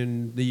song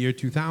in the year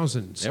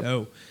 2000. Yep.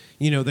 So,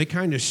 you know, they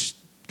kind of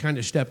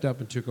stepped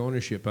up and took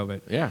ownership of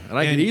it. Yeah, and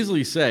I can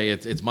easily say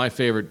it's my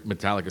favorite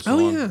Metallica Oh,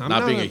 song. yeah, I'm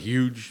not being not a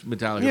huge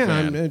Metallica Yeah,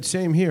 fan.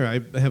 same here.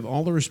 I have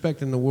all the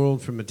respect in the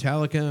world for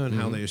Metallica and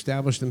how they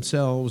established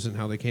themselves and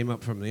how they came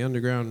up from the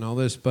underground and all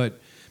this. But,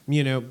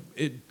 you know,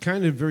 it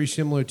kind of very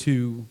similar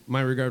to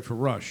my regard for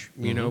Rush.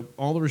 You know,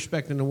 all the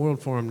respect in the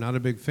world for them, not a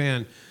big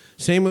fan.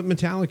 Same with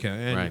Metallica.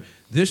 And Right.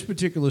 this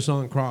particular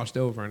song crossed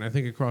over, and I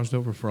think it crossed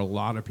over for a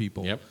lot of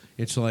people. Yep.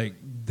 It's like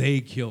they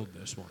killed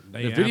this one.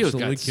 They The video's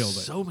absolutely got killed it.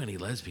 so many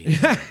lesbians.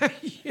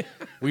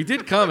 We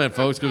did comment,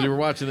 folks, because we were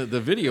watching the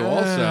video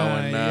also.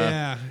 And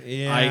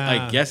yeah.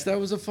 I guess that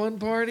was a fun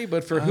party,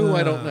 but for who,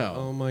 I don't know.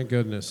 Oh my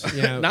goodness!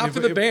 Yeah, Not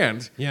for the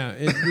band. Yeah,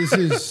 this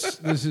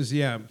is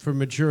for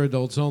mature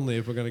adults only.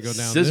 If we're going to go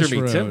down Scissor this me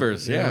road.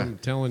 timbers, yeah. I'm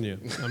telling you.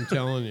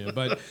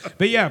 But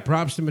yeah,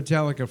 props to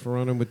Metallica for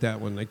running with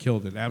that one. They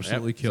killed it.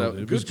 Absolutely Yep. killed So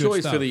it. It good was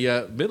choice stuff. for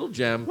the middle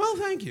gem. Well,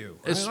 thank you.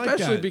 I like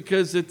Especially that.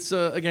 because it's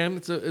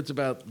again, it's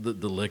about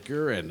the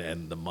liquor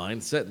and the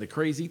mindset and the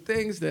crazy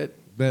things that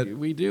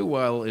we do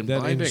while that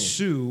imbibing.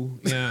 ensue.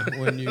 Yeah,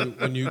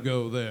 when you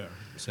go there.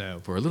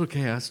 So For a little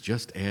chaos,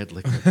 just add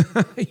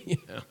liquor. yeah.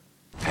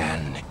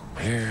 And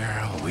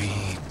here we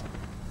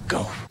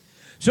go.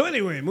 So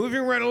anyway,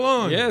 moving right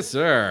along. Yes,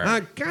 sir.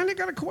 I kind of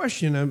got a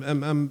question.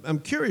 I'm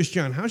curious,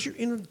 John. How's your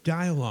inner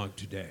dialogue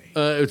today?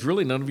 It's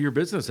really none of your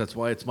business. That's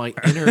why it's my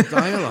inner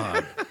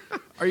dialogue.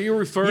 Are you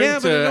referring Yeah,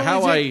 but it to only how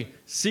take- I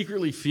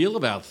secretly feel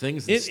about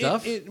things and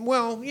stuff?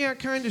 Well, yeah,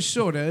 kind of,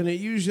 sort of, and it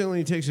usually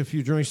only takes a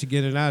few drinks to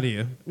get it out of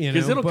you.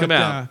 Because it'll come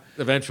out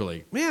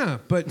eventually. Yeah,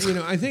 but you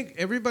know, I think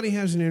everybody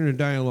has an inner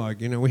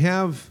dialogue. You know, we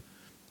have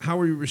how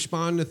we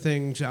respond to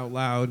things out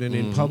loud and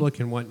in public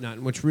and whatnot,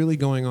 and what's really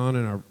going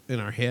on in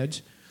our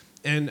heads.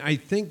 And I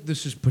think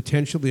this is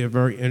potentially a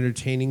very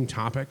entertaining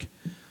topic.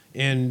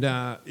 And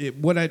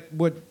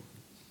what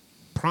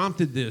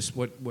prompted this,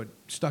 what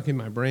stuck in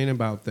my brain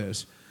about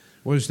this,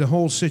 was the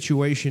whole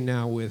situation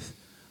now with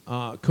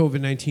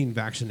COVID-19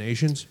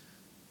 vaccinations.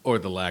 Or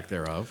the lack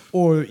thereof.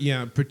 Or,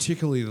 yeah,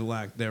 particularly the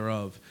lack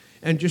thereof.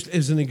 And just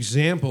as an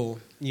example,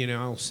 you know,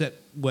 I'll set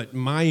what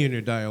my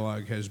inner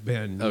dialogue has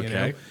been. Okay. You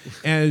know,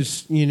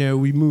 as, you know,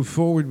 we move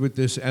forward with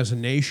this as a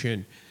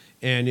nation,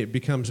 and it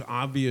becomes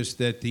obvious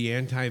that the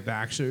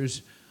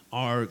anti-vaxxers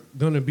are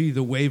going to be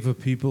the wave of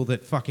people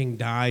that fucking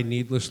die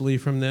needlessly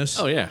from this.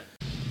 Oh, yeah.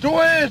 Do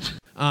it!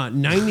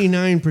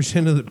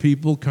 99% of the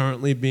people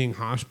currently being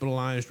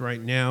hospitalized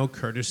right now,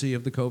 courtesy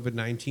of the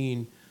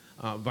COVID-19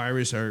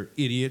 virus, are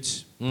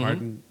idiots.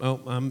 Pardon. Oh,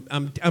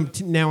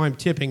 now I'm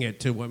tipping it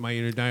to what my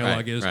inner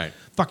dialogue is. Right.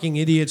 Fucking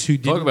idiots who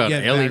didn't Talk about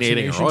get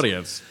alienating our vaccinations.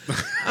 audience.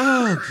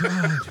 Oh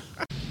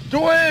God.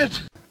 Do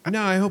it!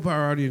 No, I hope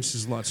our audience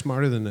is a lot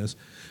smarter than this.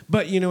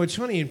 But you know, it's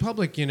funny in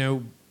public. You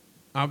know,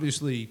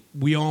 obviously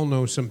we all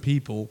know some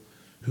people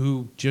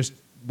who just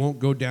won't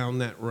go down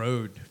that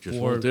road. Just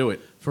won't do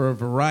it. For a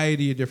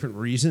variety of different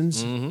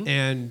reasons.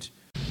 And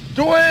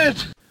Do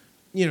it!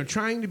 you know,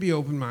 trying to be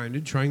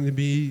open-minded, trying to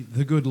be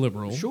the good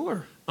liberal.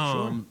 Sure.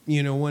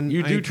 You know, when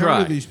You I do encounter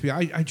try. these people,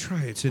 I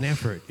try. It's an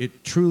effort.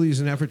 It truly is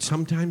an effort.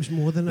 Sometimes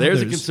more than There's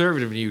a others.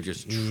 conservative in you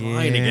just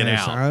trying to get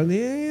Yes, out.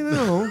 yeah, you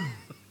know.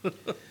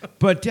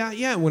 But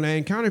yeah, when I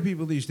encounter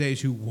people these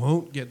days who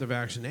won't get the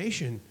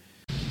vaccination,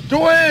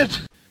 Do it!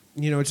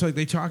 you know, it's like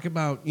they talk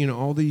about, you know,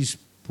 all these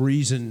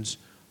reasons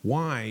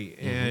why,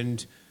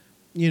 and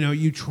you know,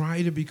 you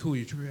try to be cool.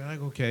 You try to be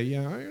like, okay,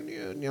 yeah,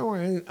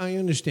 I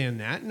understand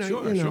that, and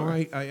Sure, I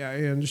sure.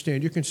 I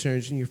understand your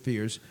concerns and your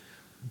fears,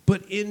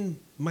 but in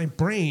my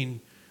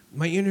brain,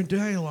 my inner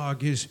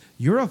dialogue is,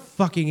 you're a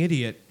fucking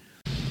idiot.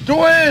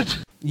 Do it!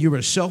 You're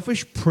a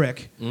selfish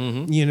prick.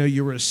 You know,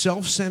 you're a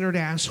self-centered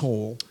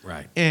asshole.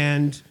 Right.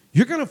 And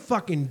you're going to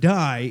fucking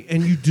die,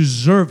 and you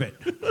deserve it.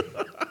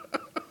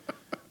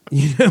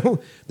 You know,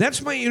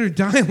 that's my inner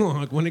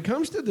dialogue when it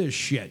comes to this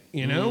shit,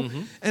 you know?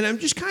 Mm-hmm. And I'm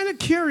just kind of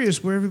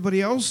curious where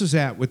everybody else is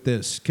at with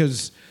this.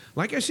 Because,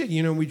 like I said,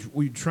 you know,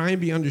 we try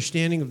and be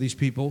understanding of these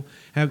people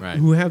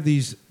who have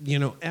these, you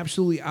know,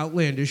 absolutely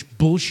outlandish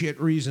bullshit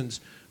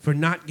reasons for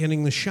not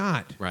getting the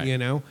shot, you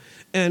know?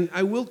 And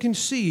I will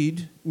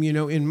concede, you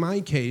know, in my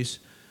case,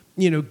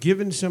 you know,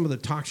 given some of the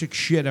toxic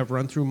shit I've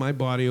run through my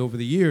body over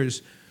the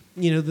years,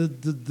 you know,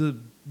 the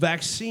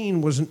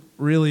vaccine wasn't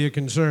really a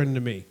concern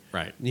to me.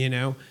 Right. You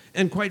know?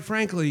 And quite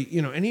frankly,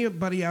 you know,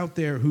 anybody out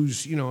there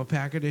who's, you know, a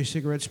pack-a-day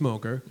cigarette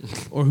smoker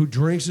or who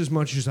drinks as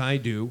much as I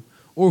do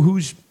or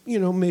who's, you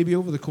know, maybe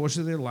over the course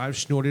of their lives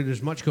snorted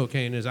as much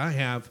cocaine as I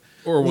have.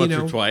 Or once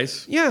or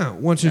twice. Yeah,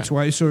 once or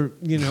twice or,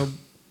 you know,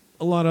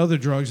 a lot of other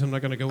drugs I'm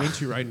not going to go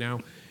into right now.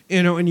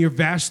 You know, and you're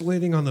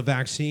vacillating on the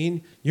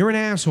vaccine, you're an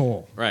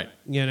asshole. Right.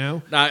 You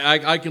know? Now,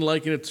 I can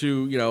liken it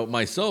to, you know,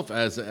 myself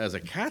as a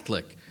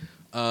Catholic.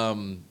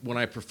 When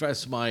I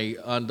profess my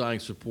undying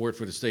support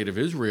for the state of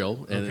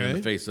Israel and in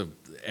the face of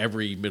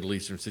every Middle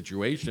Eastern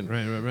situation.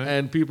 Right.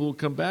 And people will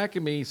come back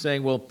at me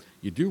saying, well,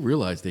 you do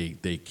realize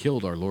they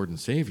killed our Lord and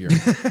Savior.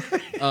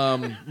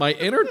 My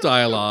inner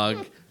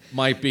dialogue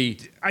might be,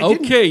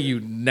 okay,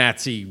 you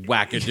Nazi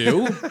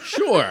wackadoo,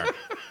 sure.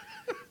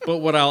 But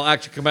what I'll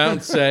actually come out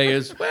and say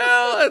is,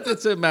 well,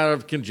 it's a matter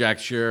of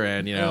conjecture,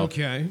 and, you know,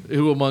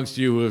 who amongst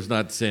you who has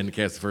not sinned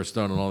cast the first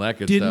stone and all that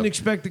good stuff. Didn't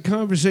expect the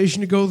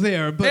conversation to go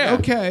there, but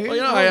okay. Well,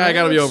 you know, I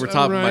got to be over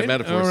top of my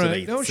metaphors so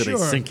they sure.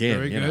 sink in.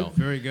 Very good, know?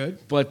 very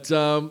good. But,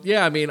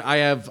 yeah, I mean, I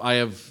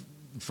have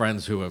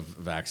friends who have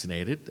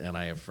vaccinated, and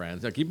I have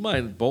friends. Now, keep in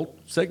mind, both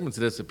segments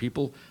of this are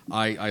people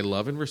I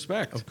love and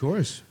respect. Of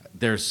course.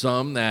 There's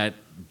some that,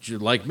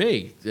 like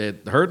me,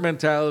 herd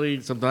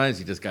mentality, sometimes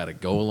you just got to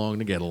go along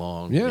to get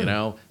along, you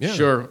know? Yeah.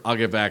 Sure, I'll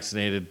get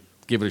vaccinated,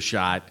 give it a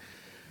shot.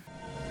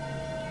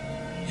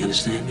 You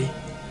understand me?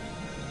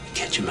 You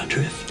catching my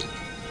drift?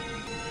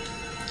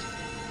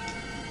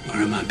 Or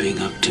am I being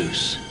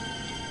obtuse?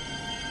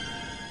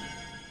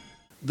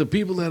 The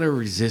people that are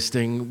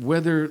resisting,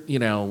 whether, you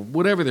know,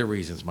 whatever their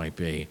reasons might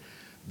be,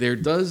 there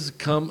does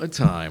come a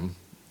time.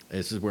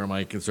 This is where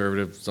my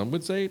conservative, some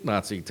would say,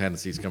 Nazi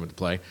tendencies come into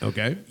play.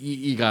 Okay.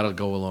 You got to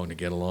go along to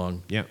get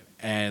along. Yeah.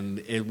 And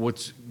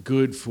what's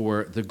good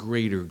for the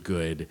greater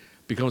good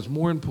becomes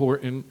more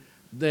important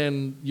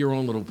than your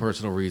own little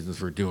personal reasons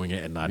for doing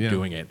it and not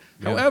doing it.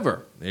 Yeah.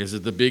 However, there's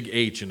the big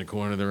H in the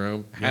corner of the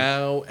room. Yeah.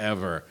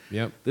 However,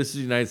 Yep. this is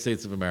the United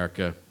States of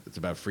America. It's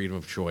about freedom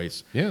of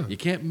choice. Yeah. You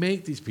can't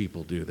make these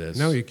people do this.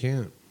 No, you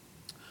can't.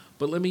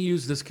 But let me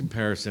use this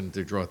comparison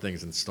to draw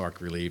things in stark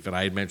relief. And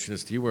I had mentioned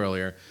this to you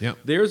earlier. Yep.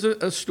 There's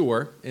a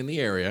store in the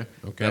area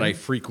that I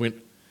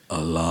frequent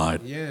a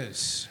lot.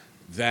 Yes.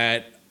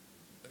 That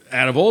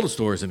out of all the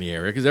stores in the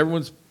area, because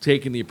everyone's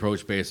taking the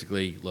approach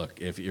basically, look,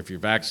 if you're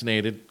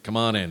vaccinated, come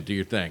on in, do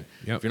your thing.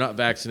 Yep. If you're not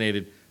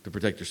vaccinated, to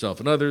protect yourself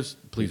and others,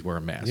 please wear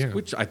a mask, Yeah.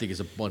 which I think is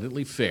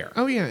abundantly fair.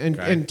 Oh, yeah. And,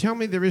 Okay? and tell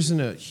me there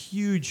isn't a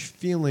huge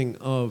feeling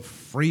of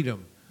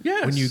freedom.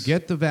 Yes. When you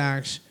get the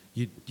vax,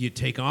 you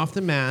take off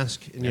the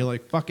mask, and you're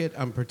like, fuck it,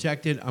 I'm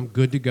protected, I'm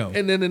good to go.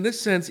 And then in this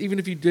sense, even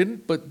if you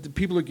didn't, but the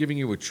people are giving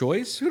you a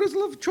choice, who doesn't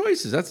love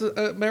choices? That's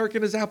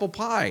American as apple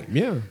pie.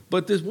 Yeah.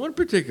 But there's one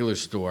particular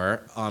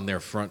store on their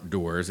front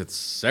doors. It's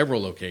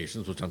several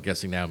locations, which I'm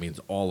guessing now means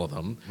all of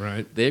them.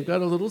 Right. They've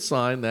got a little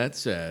sign that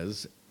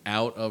says,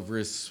 out of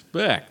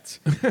respect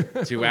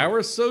to our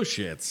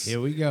associates Here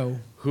we go.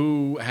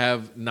 who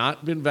have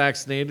not been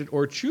vaccinated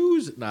or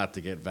choose not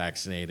to get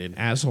vaccinated.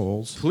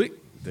 Assholes.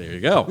 There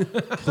you go.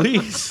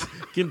 Please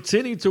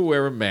continue to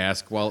wear a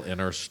mask while in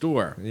our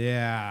store.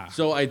 Yeah.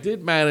 So I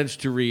did manage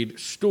to read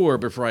store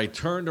before I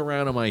turned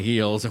around on my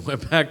heels and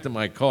went back to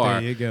my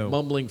car, There you go.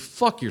 mumbling,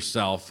 fuck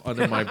yourself,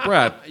 under my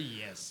breath.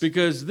 Yes.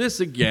 Because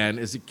this, again,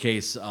 is a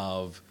case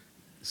of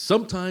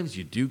sometimes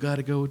you do got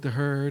to go with the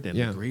herd and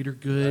Yeah. the greater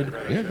good.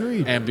 Yeah,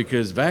 agreed. And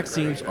because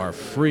vaccines are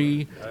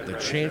free, the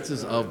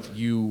chances of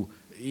you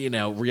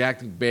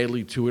reacting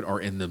badly to it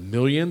are in the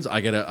millions. I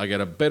got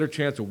a better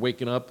chance of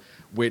waking up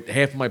with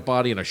half of my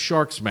body in a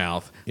shark's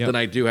mouth than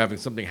I do having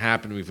something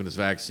happen to me from this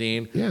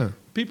vaccine. Yeah.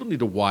 People need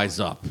to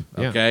wise up,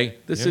 Yeah. okay?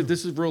 This Yeah.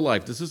 is real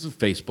life. This isn't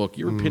Facebook.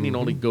 Your opinion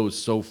only goes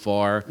so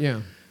far.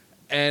 Yeah.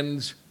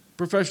 And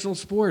professional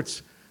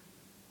sports,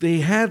 they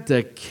had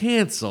to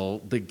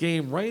cancel the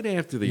game right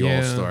after the Yeah,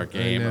 All-Star I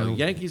game. know.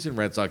 Yankees and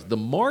Red Sox, the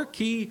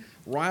marquee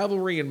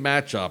rivalry and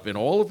matchup in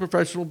all of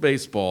professional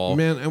baseball.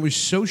 Man, I was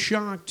so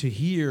shocked to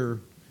hear,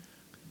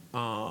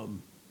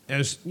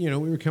 as we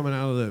were coming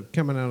out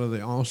of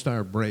the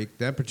All-Star break.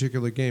 That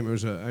particular game, it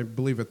was I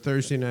believe a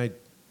Thursday night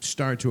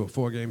start to a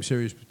 4-game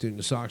series between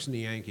the Sox and the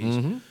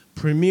Yankees.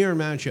 Premier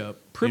matchup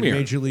in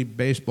Major League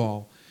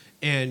Baseball,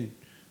 and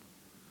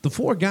the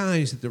 4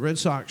 guys that the Red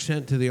Sox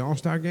sent to the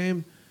All-Star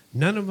game,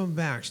 none of them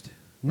vaxxed.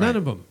 None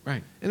of them.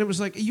 Right. And it was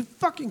like, are you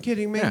fucking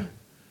kidding me? Yeah.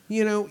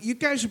 You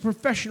guys are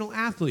professional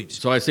athletes.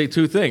 So I say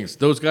 2 things.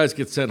 Those guys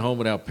get sent home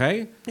without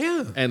pay.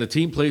 Yeah. And the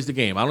team plays the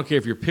game. I don't care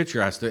if your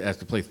pitcher has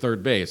to play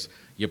third base.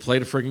 You play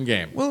the friggin'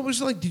 game. Well, it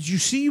was like, did you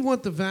see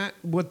what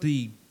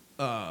the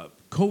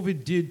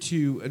COVID did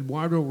to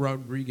Eduardo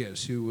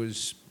Rodriguez, who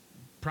was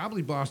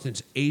probably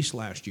Boston's ace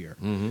last year.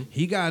 Mm-hmm.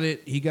 He got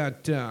it. He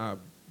got,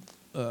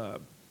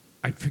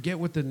 I forget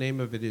what the name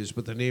of it is,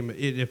 but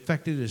it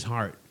affected his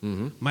heart.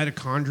 Mm-hmm.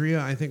 Mitochondria,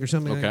 I think, or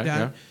something like that.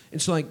 Yeah.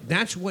 It's like,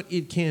 that's what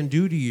it can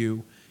do to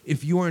you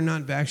if you are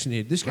not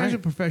vaccinated. This guy's a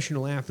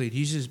professional athlete.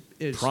 He's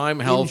is Prime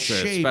in health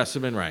shape.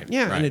 specimen, right?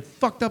 Yeah, right. and it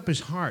fucked up his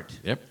heart.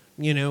 Yep.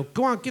 You know,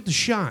 go out, get the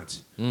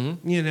shots.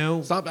 Mm-hmm. You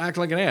know. Stop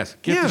acting like an ass.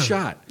 Get the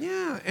shot.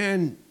 Yeah,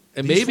 and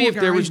And these maybe four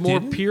if there was guys more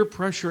didn't. peer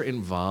pressure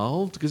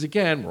involved, because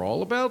again, we're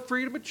all about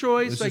freedom of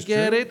choice. This I is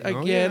get true. it. I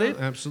Oh, get yeah, it.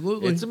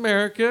 absolutely. It's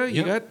America.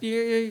 You Yep. got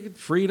your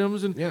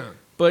freedoms, and Yeah.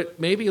 but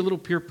maybe a little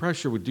peer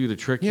pressure would do the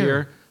trick Yeah.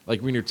 here.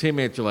 Like when your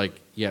teammates are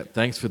like, "Yeah,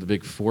 thanks for the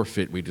big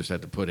forfeit we just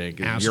had to put in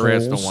because your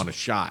ass don't Assholes. want a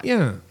shot."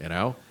 Yeah. you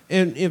know.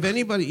 And if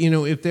anybody,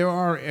 if there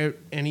are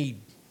any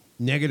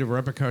negative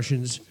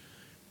repercussions,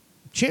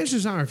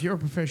 chances are, if you're a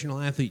professional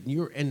athlete and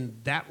you're in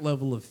that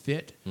level of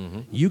fit,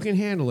 you can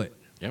handle it.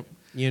 Yep.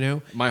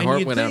 My And heart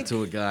you'd went out think-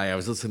 to a guy. I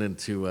was listening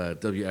to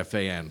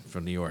WFAN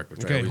from New York,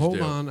 which I Okay, always hold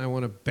do. on. I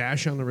want to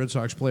bash on the Red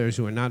Sox players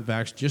who are not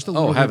vaxxed just a Oh,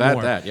 little have bit at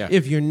more. that, yeah.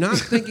 If you're not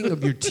thinking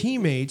of your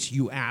teammates,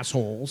 you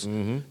assholes,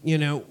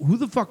 who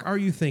the fuck are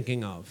you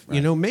thinking of?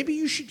 Right. Maybe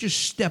you should just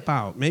step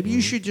out. Maybe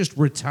you should just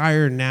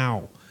retire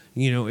now.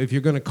 If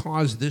you're going to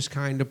cause this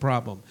kind of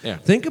problem. Yeah.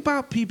 Think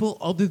about people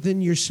other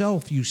than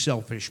yourself, you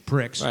selfish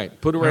pricks. Right.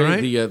 Put All away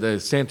right? the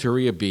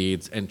Santeria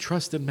beads and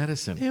trust in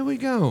medicine. Here we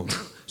go.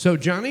 So,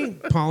 Johnny,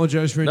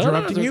 apologize for No,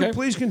 interrupting it's you. okay.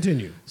 Please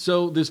continue.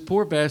 So this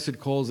poor bastard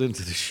calls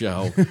into the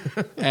show,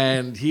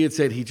 and he had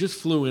said he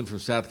just flew in from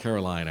South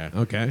Carolina.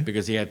 Okay.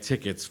 Because he had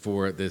tickets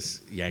for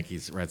this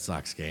Yankees-Red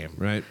Sox game.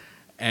 Right.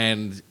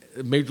 And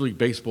Major League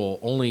Baseball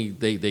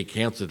they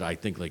canceled, I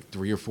think, like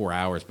 3 or 4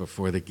 hours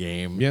before the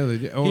game. Yeah, they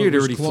did. Oh, he it had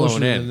was already closer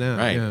flown in. than that,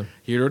 Right. yeah.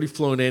 He had already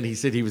flown in. He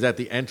said he was at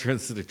the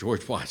entrance to the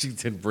George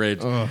Washington Bridge,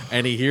 Ugh.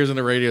 and he hears on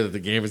the radio that the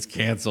game is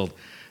canceled.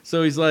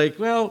 So he's like,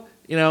 well,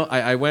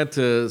 I went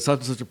to such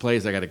and such a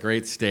place. I got a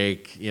great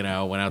steak. Went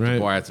out to Right. the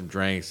bar, had some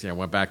drinks.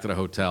 Went back to the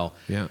hotel.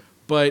 Yeah.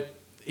 But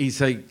he's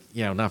like,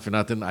 not for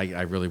nothing.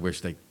 I really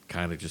wish they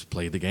kind of just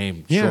played the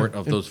game Yeah, short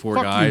of and those four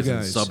fuck you guys and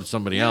guys. subbed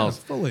somebody Yeah, else.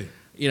 fully.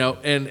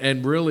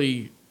 And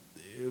really,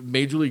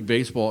 Major League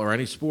Baseball or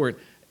any sport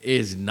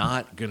is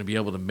not going to be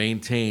able to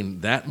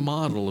maintain that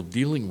model of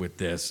dealing with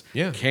this,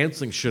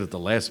 canceling shit at the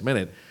last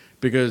minute,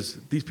 because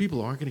these people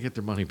aren't going to get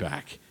their money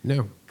back.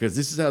 No. Because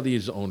this is how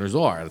these owners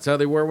are. That's how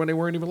they were when they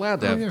weren't even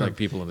allowed to have like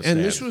people in the And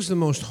stands. this was the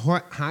most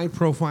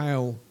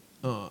high-profile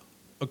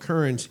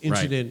occurrence,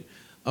 incident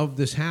of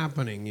this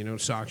happening,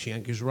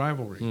 Sox-Yankees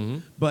rivalry. Mm-hmm.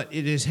 But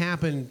it has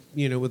happened,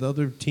 with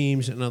other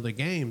teams and other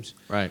games.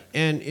 Right.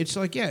 And it's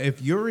like,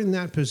 if you're in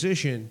that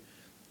position,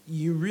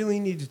 you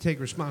really need to take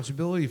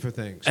responsibility for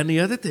things. And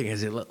the other thing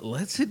is,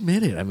 let's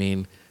admit it. I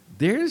mean,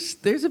 there's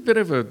a bit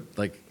of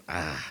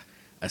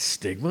a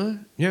stigma,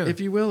 if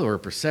you will, or a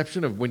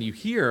perception of when you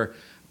hear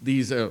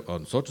these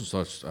on such and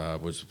such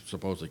was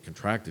supposedly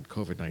contracted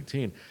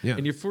COVID-19,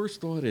 and your first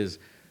thought is,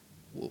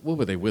 what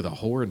were they with, a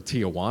whore in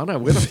Tijuana?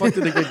 Where the fuck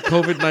did they get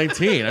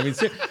COVID-19? I mean,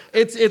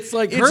 it's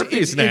like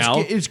herpes now.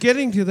 It's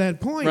getting to that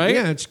point. Right?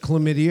 Yeah, it's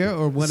chlamydia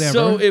or whatever.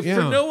 So if yeah.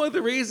 for no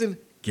other reason,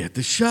 get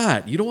the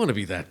shot. You don't want to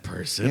be that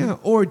person. Yeah,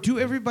 or do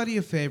everybody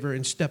a favor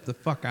and step the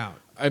fuck out.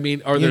 I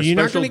mean, are there You're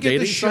not special gonna get the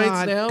dating sites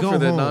shot, now go for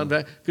the home.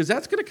 non-vax? Because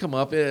that's going to come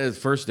up as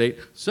first date.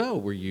 So,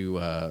 were you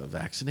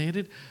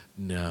vaccinated?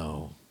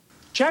 No.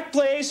 Check,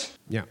 please.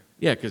 Yeah.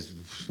 Yeah, because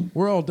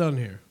we're all done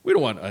here. We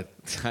don't want.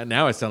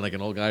 Now I sound like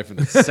an old guy from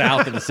the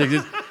South in the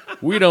 '60s.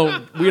 We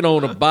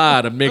don't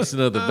abide a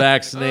mixing of the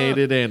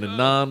vaccinated and the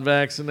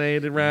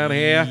non-vaccinated around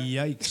here.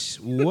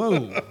 Yikes!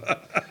 Whoa!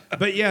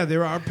 But yeah,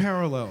 there are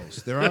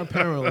parallels.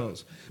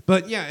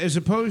 But yeah, as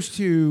opposed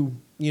to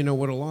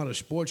what a lot of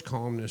sports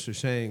columnists are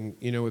saying,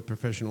 with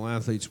professional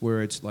athletes,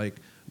 where it's like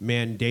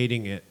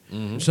mandating it.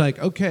 Mm-hmm. It's like,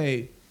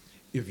 okay,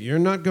 if you're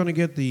not going to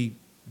get the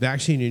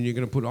vaccine and you're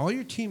going to put all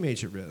your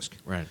teammates at risk,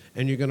 right?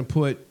 And you're going to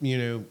put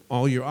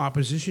all your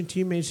opposition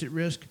teammates at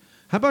risk.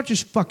 How about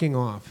just fucking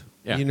off?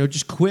 Yeah.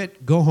 Just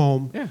quit, go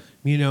home. Yeah.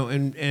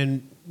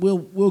 And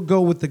we'll go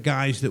with the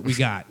guys that we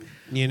got.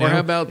 Or how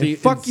about And the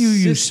fuck you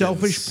insistence.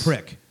 selfish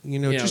prick.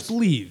 Just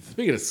leave.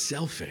 Speaking of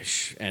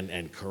selfish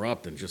and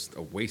corrupt and just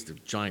a waste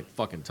of giant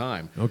fucking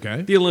time.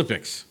 Okay. The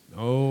Olympics.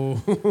 Oh.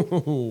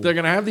 They're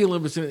going to have the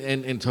Olympics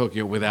in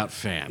Tokyo without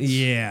fans.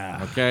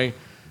 Yeah. Okay.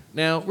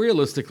 Now,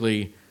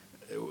 realistically,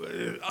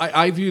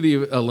 I view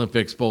the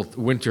Olympics, both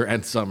winter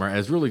and summer,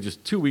 as really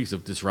just 2 weeks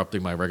of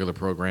disrupting my regular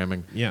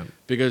programming. Yeah.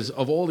 Because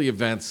of all the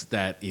events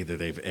that either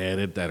they've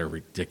added that are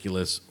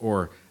ridiculous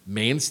or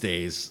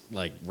mainstays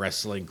like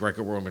wrestling,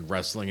 Greco-Roman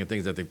wrestling, and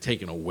things that they've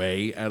taken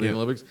away out of the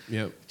Olympics.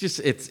 Yeah. Just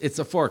it's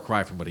a far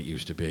cry from what it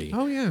used to be.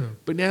 Oh, yeah.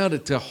 But now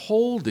to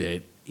hold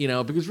it,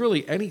 because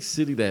really any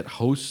city that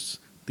hosts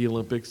the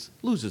Olympics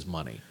loses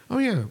money. Oh,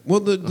 yeah.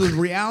 Well, the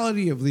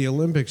reality of the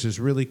Olympics has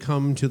really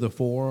come to the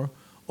fore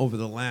over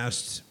the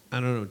last,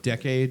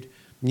 decade,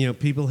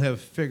 People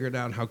have figured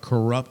out how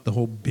corrupt the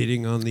whole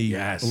bidding on the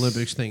Yes.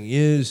 Olympics thing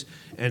is,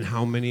 and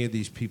how many of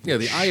these people. Yeah,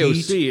 the cheat.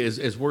 IOC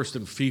is worse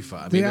than FIFA.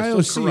 I mean, The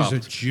they're so IOC corrupt.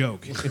 is a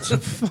joke. It's a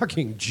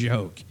fucking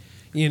joke.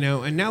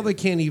 And now they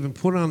can't even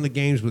put on the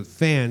games with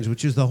fans,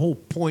 which is the whole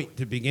point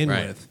to begin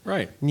Right, with.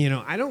 right.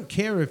 I don't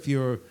care if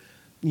you're,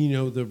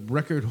 the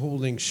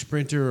record-holding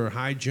sprinter or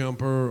high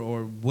jumper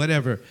or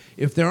whatever.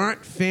 If there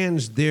aren't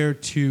fans there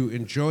to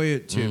enjoy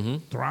it, to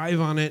thrive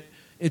on it,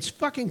 it's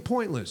fucking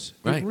pointless.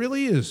 Right. It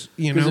really is.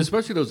 Because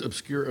especially those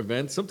obscure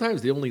events,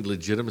 sometimes the only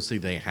legitimacy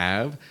they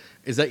have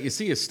is that you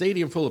see a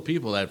stadium full of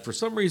people that for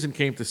some reason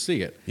came to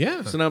see it.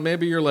 Yeah. So now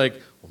maybe you're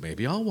like, well,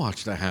 maybe I'll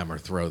watch the hammer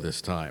throw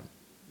this time.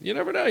 You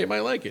never know. You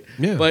might like it.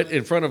 Yeah. But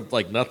in front of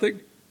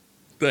nothing,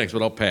 thanks,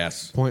 but I'll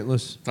pass.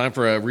 Pointless. Time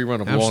for a rerun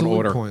of Law and Absolute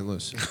Order.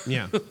 pointless.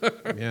 Yeah,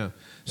 yeah.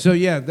 So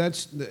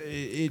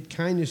it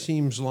kind of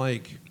seems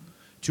like,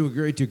 to a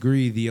great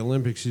degree, the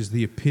Olympics is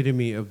the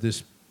epitome of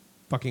this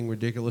fucking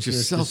ridiculousness.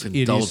 Just this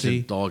idiocy.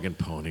 self-indulgent dog and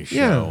pony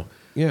show.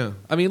 Yeah.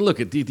 I mean, look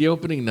at the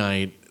opening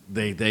night.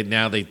 They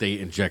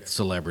inject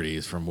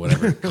celebrities from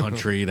whatever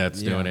country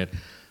that's doing it.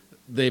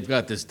 They've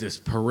got this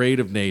parade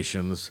of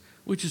nations,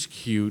 which is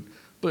cute.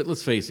 But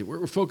let's face it,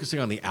 we're focusing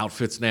on the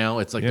outfits now.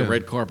 It's like the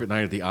red carpet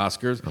night at the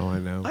Oscars. Oh, I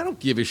know. I don't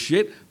give a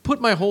shit. Put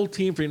my whole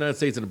team for the United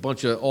States in a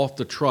bunch of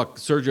off-the-truck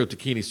Sergio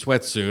Tacchini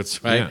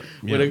sweatsuits, right?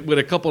 Yeah. With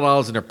a couple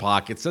dollars in their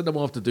pocket. Send them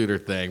off to do their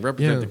thing,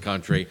 represent Yeah. the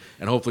country,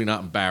 and hopefully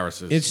not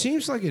embarrass us. It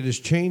seems like it has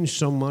changed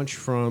so much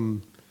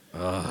from,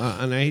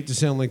 and I hate to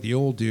sound like the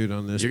old dude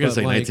on this. You're going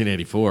to but say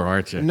 1984,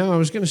 aren't you? No, I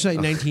was going to say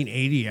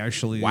 1980,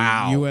 actually.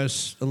 Wow. The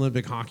U.S.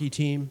 Olympic hockey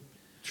team.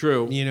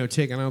 True.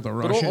 Taking out the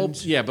But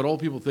Russians. but all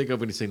people think of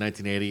when you say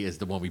 1980 is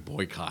the one we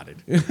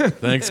boycotted.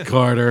 Thanks,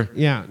 Carter.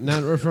 Yeah,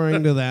 not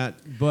referring to that.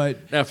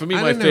 But Now, for me,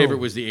 I my don't favorite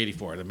know. was the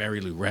 84, the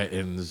Mary Lou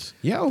Rettons,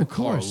 Yeah, the of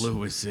Carl course.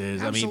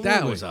 Lewises. I mean, Absolutely.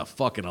 that was a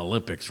fucking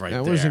Olympics right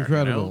there. That was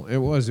incredible. You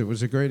know? It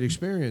was a great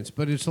experience.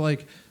 But it's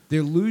like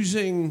they're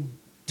losing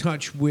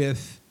touch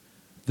with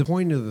the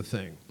point of the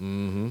thing,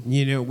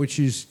 which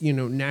is,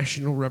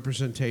 national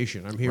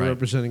representation. I'm here Right.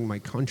 representing my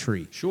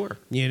country. Sure.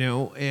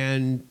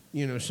 And,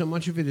 so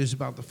much of it is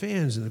about the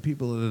fans and the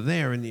people that are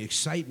there and the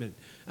excitement.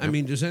 I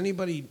mean, does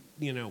anybody,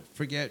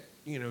 forget,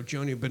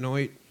 Joni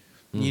Benoit,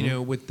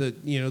 with the,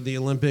 the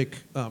Olympic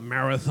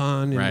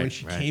marathon and when Right,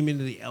 she right. came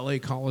into the LA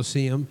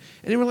Coliseum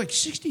and there were like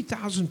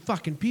 60,000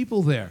 fucking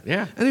people there.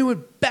 Yeah. And they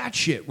went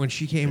batshit when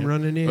she came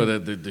running in. Or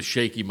the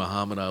shaky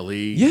Muhammad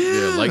Ali,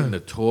 Yeah. lighting the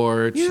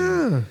torch.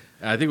 Yeah.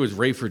 And I think it was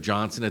Rayford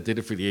Johnson that did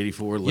it for the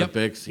 84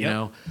 Olympics, you Yep.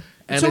 know.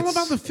 It's all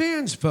about the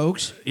fans,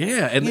 folks.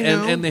 Yeah, and, You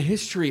know? and the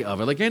history of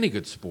it, like any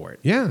good sport.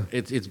 Yeah.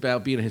 It's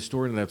about being a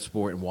historian of that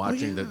sport and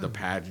watching yeah. the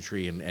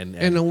pageantry and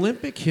And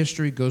Olympic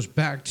history goes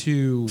back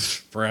to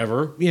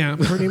forever. Yeah,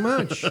 pretty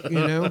much.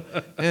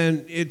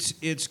 And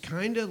it's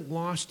kind of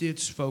lost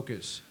its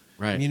focus.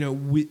 Right.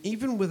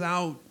 Even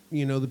without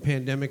the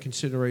pandemic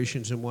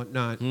considerations and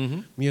whatnot.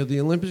 Mm-hmm. The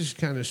Olympics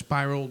kind of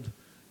spiraled,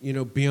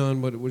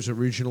 beyond what it was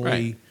originally.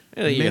 Right.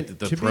 And then you meant get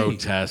the to be.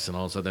 protests and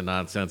all this other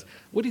nonsense.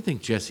 What do you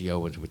think Jesse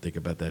Owens would think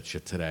about that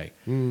shit today?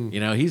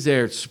 He's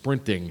there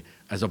sprinting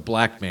as a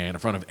black man in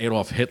front of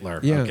Adolf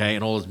Hitler, Yeah. okay,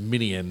 and all his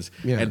minions,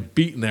 Yeah. and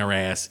beating their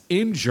ass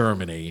in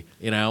Germany.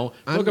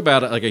 Talk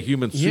about it like a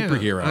human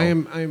superhero.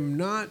 I'm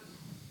not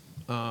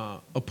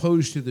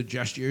opposed to the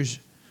gestures.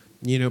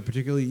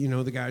 Particularly,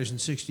 the guys in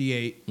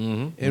 '68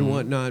 and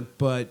whatnot.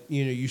 But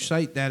you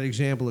cite that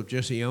example of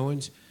Jesse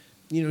Owens.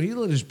 He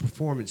let his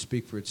performance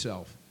speak for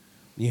itself.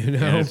 And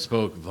it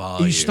spoke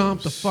volumes. He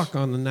stomped the fuck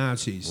on the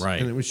Nazis. Right.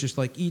 And it was just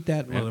like, eat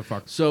that,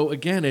 motherfucker. So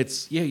again,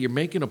 you're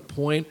making a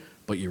point,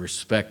 but you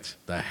respect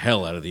the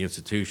hell out of the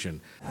institution.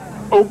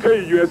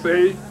 Okay,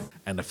 USA.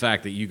 And the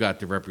fact that you got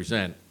to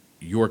represent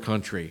your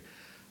country.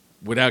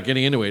 Without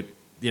getting into it,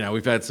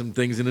 we've had some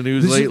things in the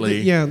news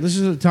lately. This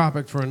is a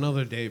topic for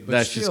another day. But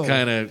That's still, just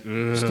kind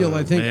of. Still,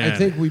 I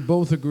think we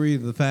both agree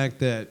the fact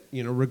that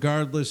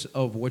regardless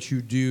of what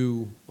you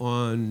do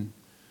on,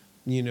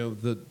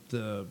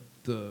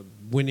 the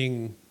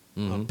winning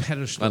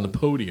pedestal on the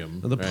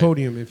podium, the right.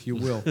 podium, if you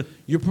will,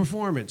 your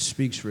performance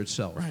speaks for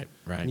itself. Right.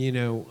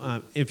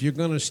 If you're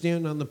going to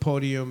stand on the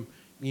podium,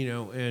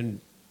 and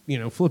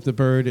flip the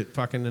bird at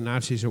fucking the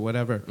Nazis or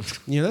whatever,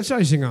 that's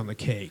icing on the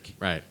cake.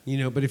 Right.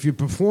 But if your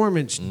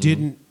performance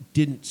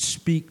didn't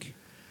speak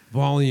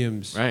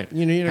volumes, Right.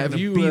 you're not Have going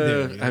to you be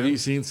there. have you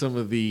seen some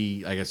of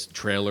the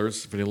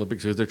trailers for the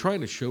Olympics? Because they're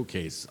trying to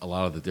showcase a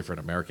lot of the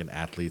different American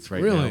athletes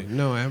right now. Really?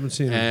 No, I haven't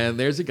seen it. And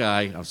there's a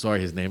guy. I'm sorry,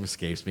 his name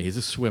escapes me. He's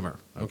a swimmer.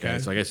 Okay.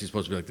 So I guess he's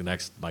supposed to be like the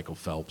next Michael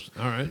Phelps.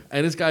 All right.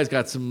 And this guy's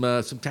got some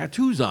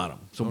tattoos on him.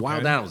 Some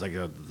wild animals, like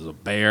there's a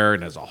bear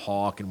and there's a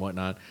hawk and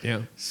whatnot.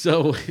 Yeah.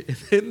 So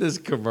in this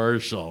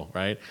commercial,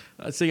 right?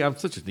 See, I'm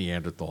such a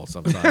Neanderthal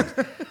sometimes.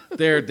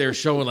 they're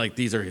showing like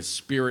these are his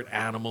spirit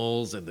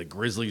animals and the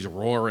grizzlies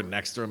roaring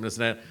next to him, this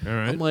and that. All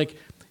right. I'm like,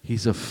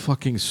 he's a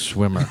fucking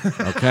swimmer,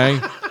 okay?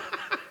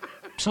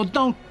 So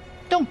don't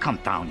come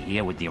down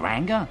here with your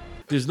anger.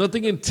 There's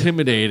nothing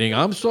intimidating.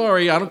 I'm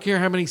sorry. I don't care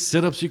how many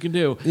sit-ups you can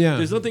do. Yeah.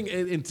 There's nothing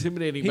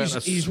intimidating about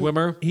a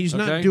swimmer. He's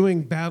okay? not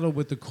doing battle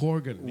with the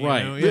Corgan.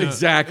 Right. You know? Yeah.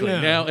 Exactly.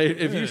 Yeah. Now,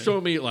 if you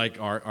show me like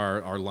our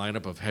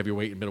lineup of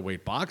heavyweight and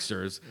middleweight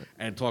boxers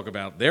and talk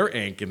about their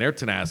ink and their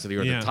tenacity,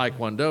 or the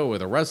taekwondo or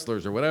the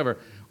wrestlers or whatever,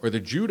 or the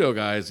judo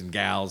guys and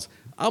gals,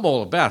 I'm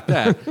all about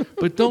that.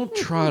 But don't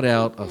trot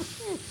out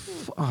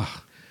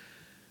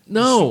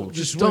no,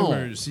 just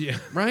swimmers, don't. yeah.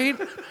 Right?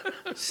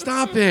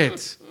 Stop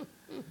it.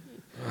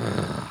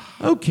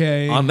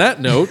 Okay. On that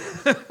note,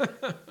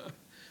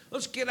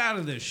 let's get out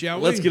of this, shall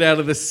we? let's get out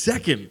of the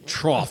second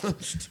trough.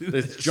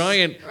 This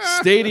giant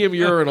stadium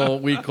urinal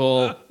we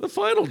call the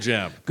Final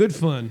Gem. Good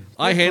fun.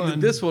 I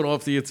handed this one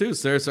off to you too,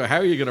 sir. So how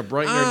are you going to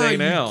brighten your day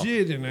now?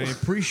 You did, and I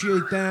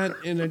appreciate that.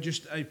 And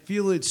I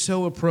feel it's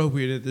so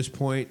appropriate at this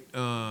point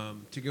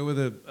to go with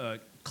a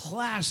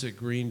classic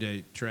Green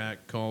Day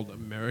track called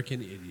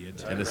 "American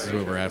Idiot." And this is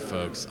where we're at,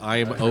 folks. I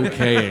am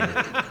okaying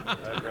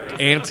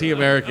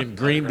anti-American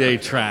Green Day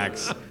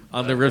tracks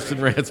on the Riffs and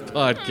Rants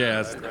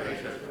podcast.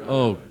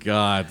 Oh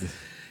God.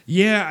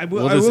 Yeah,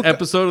 will this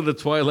episode of the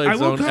Twilight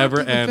Zone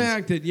ever end? The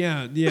fact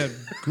that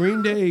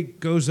Green Day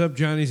goes up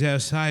Johnny's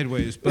ass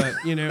sideways, but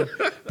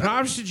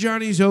props to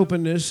Johnny's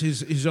openness,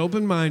 his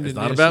open-mindedness. It's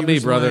not about me,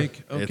 brother.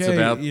 Like, okay, it's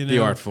about the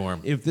art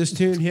form. If this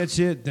tune hits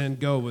it, then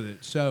go with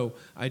it. So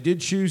I did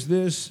choose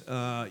this.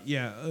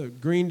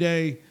 Green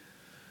Day.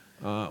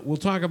 We'll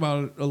talk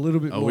about it a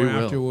little bit more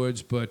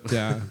afterwards, but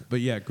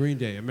yeah, Green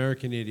Day,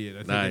 American Idiot.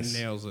 I think it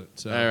nails it.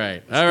 So, all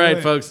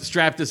right, folks,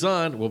 strap this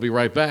on. We'll be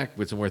right back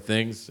with some more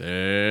things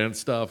and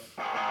stuff.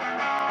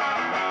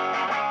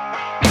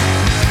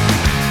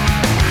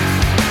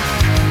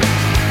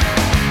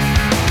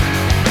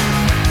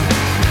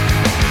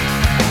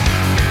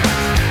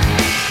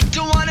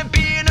 Don't wanna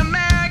be an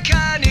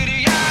American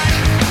idiot.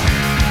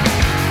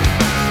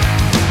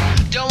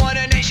 Don't want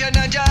a nation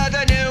under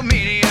the new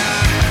media.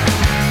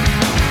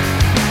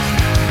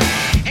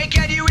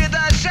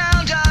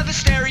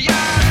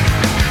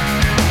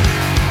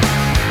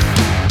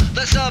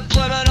 The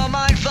subliminal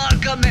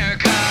mindfuck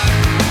America.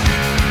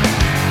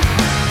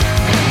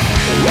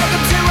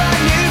 Welcome to a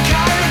new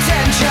kind of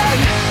tension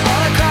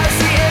all across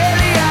the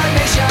alien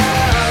nation.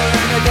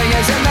 Everything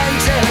isn't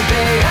meant to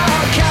be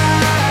okay.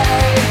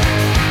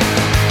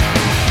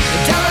 The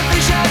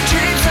television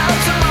dreams of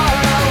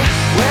tomorrow.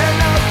 We're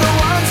not the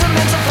ones I'm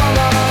meant to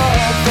follow,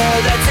 but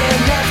that's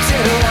enough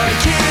to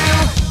argue.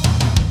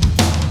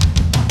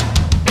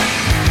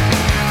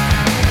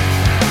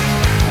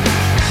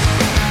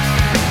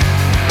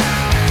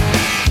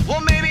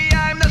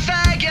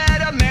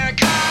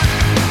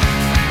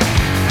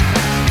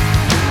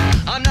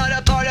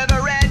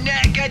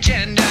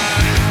 Agenda.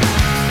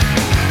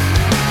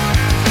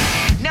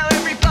 Now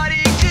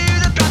everybody do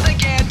the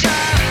propaganda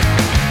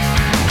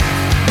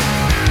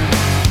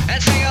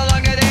and sing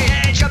along to the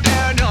age of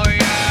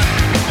paranoia.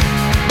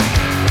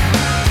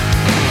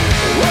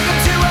 Welcome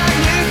to a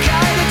new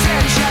kind of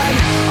tension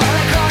all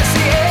across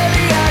the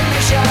alien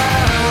mission,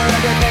 where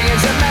everything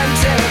is meant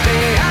to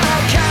be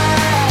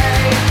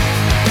okay.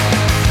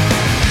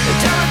 The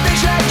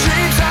television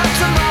dreams of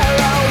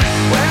tomorrow.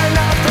 We're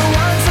not the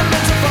ones I'm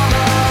meant to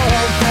follow.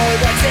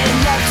 That's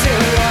enough to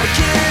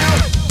argue.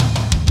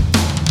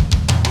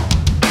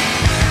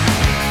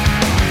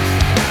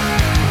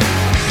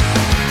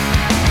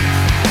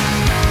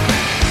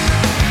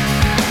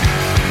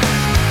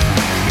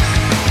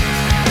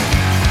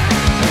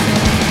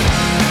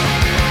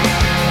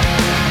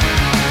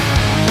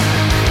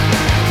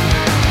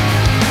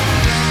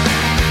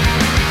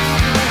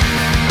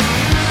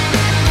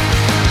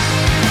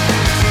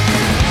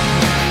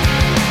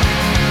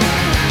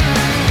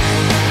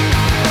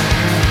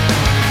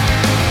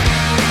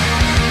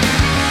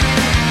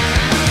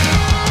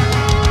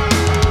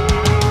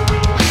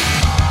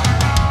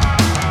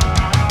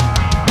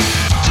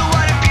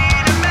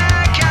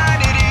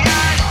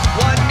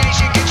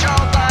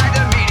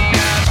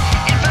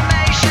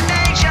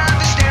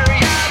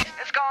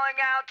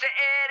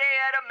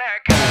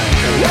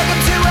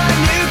 Welcome to a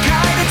new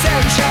kind of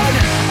tension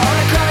all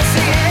across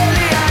the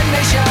alien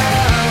nation,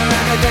 where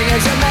everything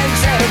is meant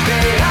to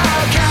be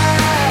okay.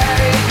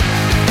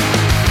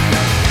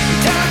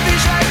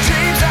 Television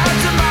dreams of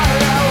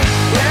tomorrow.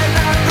 We're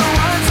not the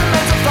ones I'm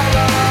meant to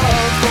follow,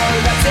 for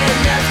that's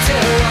enough to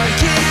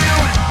argue.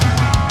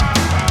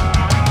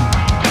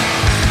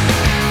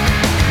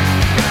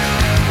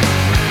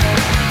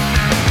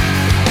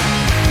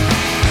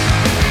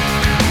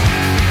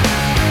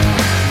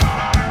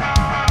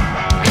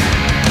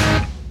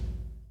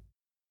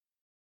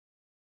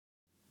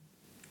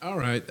 All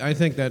right, I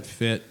think that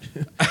fit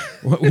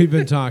what we've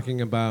been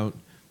talking about.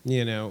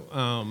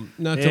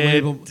 Not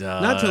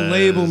to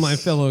label my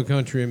fellow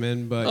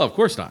countrymen, but of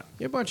course not.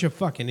 You're a bunch of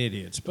fucking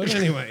idiots. But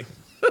anyway,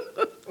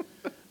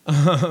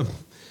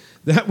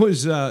 that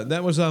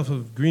was off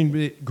of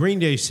Green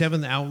Day's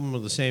seventh album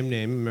of the same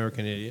name,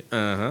 American Idiot.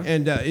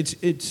 And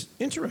it's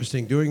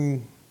interesting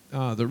doing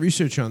the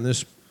research on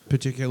this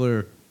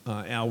particular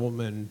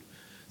album and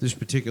this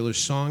particular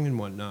song and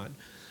whatnot.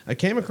 I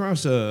came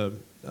across a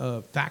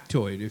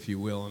factoid, if you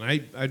will, and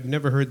I'd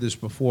never heard this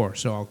before,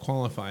 so I'll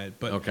qualify it.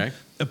 But Okay.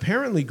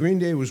 apparently, Green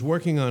Day was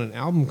working on an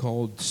album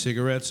called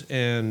Cigarettes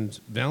and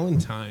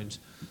Valentines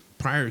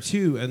prior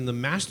to, and the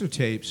master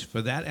tapes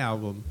for that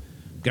album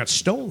got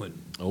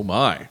stolen. Oh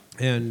my!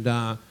 And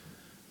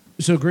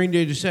so Green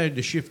Day decided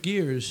to shift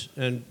gears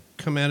and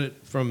come at it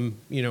from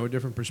a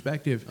different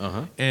perspective,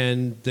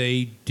 and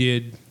they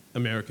did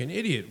American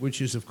Idiot,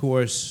 which is of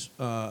course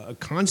a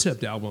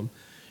concept album,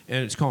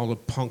 and it's called a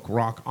punk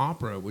rock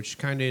opera, which is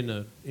kind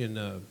of in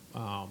the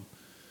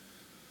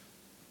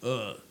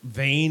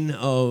vein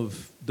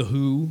of the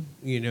Who,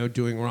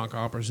 doing rock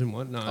operas and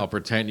whatnot. I'll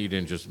pretend you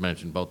didn't just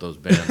mention both those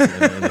bands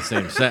in the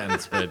same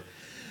sentence, but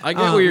I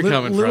get where you're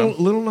coming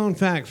from. Little known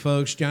fact,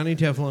 folks: Johnny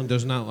Teflon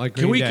does not like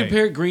Green Day. Can we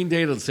compare Green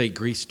Day to, say,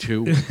 Grease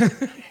 2?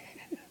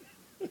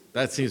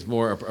 That seems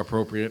more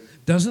appropriate.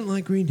 Doesn't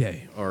like Green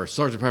Day. Or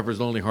Sgt. Pepper's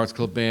Lonely Hearts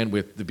Club Band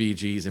with the Bee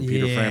Gees and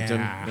Peter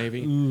Frampton,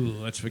 maybe? Ooh,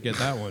 let's forget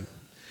that one.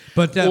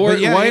 But or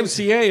but yeah,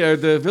 YMCA or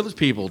the Village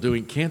People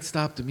doing Can't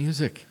Stop the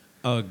Music.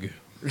 Ugh.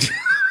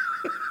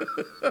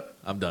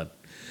 I'm done.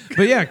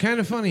 But yeah, kind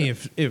of funny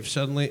if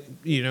suddenly,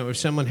 if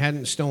someone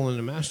hadn't stolen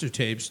the master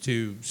tapes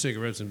to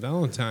Cigarettes and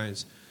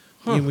Valentines,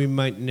 we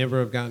might never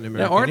have gotten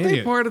American Now, aren't Idiot.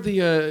 they part of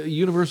the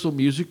Universal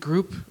Music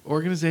Group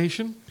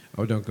organization?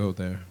 Oh, don't go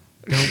there.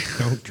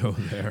 Don't go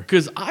there.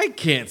 Because I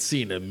can't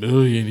see in a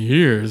million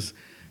years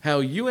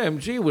how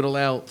UMG would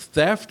allow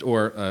theft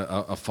or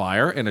a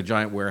fire in a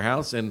giant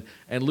warehouse and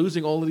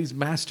losing all of these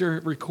master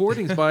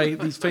recordings by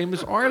these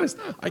famous artists.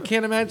 I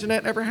can't imagine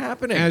that ever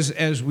happening.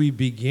 As we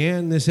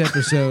began this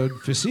episode,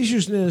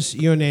 facetiousness,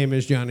 your name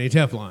is Johnny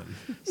Teflon.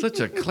 Such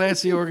a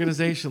classy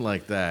organization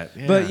like that.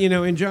 Yeah. But,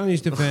 in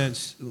Johnny's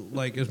defense,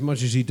 like as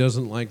much as he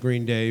doesn't like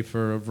Green Day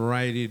for a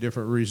variety of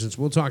different reasons,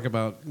 we'll talk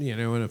about, in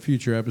a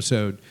future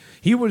episode.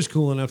 He was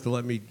cool enough to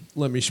let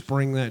me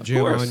spring that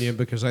gem on you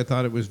because I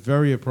thought it was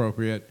very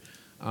appropriate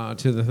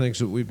to the things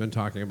that we've been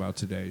talking about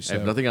today. So,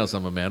 if nothing else,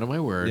 I'm a man of my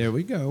word. There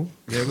we go.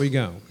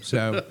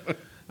 So,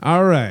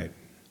 all right.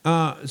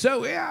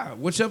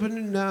 What's up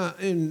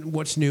in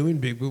what's new in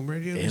Big Boom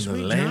Radio this in the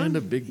week, land John?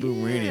 of Big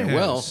Boom Radio.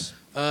 Yes.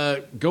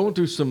 Well, going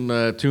through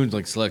some tunes,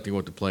 like selecting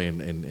what to play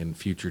in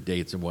future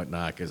dates and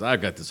whatnot, because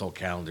I've got this whole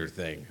calendar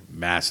thing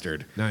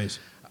mastered. Nice.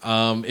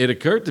 It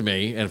occurred to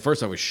me, and at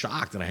first I was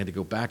shocked, and I had to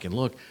go back and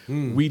look.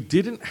 We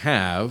didn't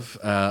have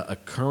a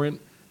current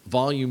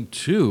Volume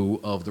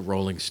 2 of the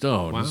Rolling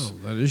Stones.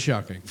 Wow, that is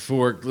shocking.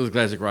 For the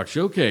Classic Rock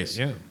Showcase.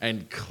 Yeah.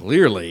 And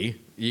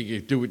clearly,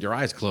 you do it with your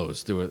eyes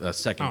closed, do a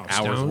second hour's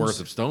Stones? worth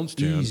of Stones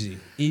tunes.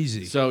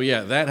 Easy. So,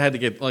 yeah, that had to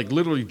get,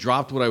 literally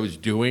dropped what I was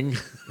doing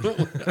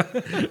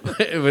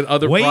with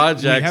other Wait,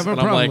 projects. we have a and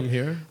problem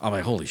here. I'm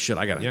like, holy shit,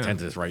 I got to attend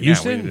to this right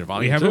Houston, now. We need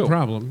Volume we have 2. a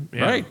problem.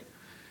 Yeah. Right.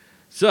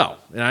 So,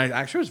 and I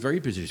actually was very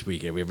busy this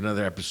weekend. We have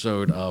another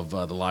episode of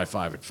the Live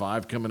 5 at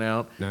 5 coming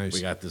out. Nice.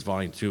 We got this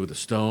Volume 2 of the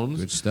Stones.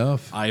 Good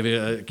stuff. I've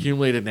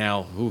accumulated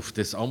now,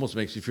 this almost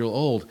makes me feel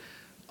old,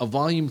 a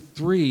Volume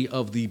 3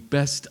 of the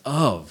best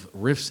of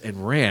Riffs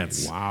and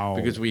Rants. Wow.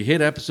 Because we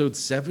hit episode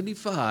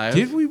 75.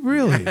 Did we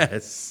really?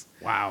 Yes.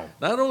 Wow.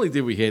 Not only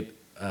did we hit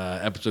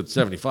episode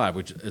 75,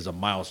 which is a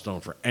milestone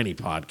for any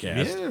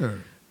podcast. Yeah.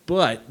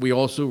 But we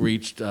also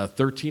reached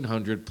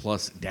 1,300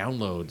 plus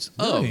downloads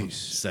of Nice.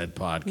 said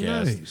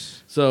podcast.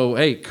 Nice. So,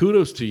 hey,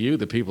 kudos to you,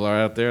 the people are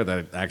out there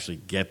that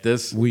actually get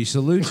this. We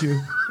salute you.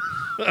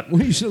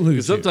 We salute you.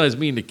 Because sometimes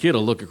me and the kid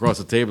will look across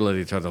the table at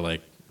each other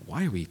like,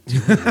 why are we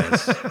doing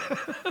this?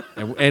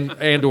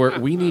 and or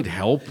we need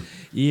help.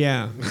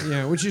 Yeah,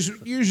 which is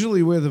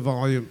usually where the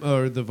volume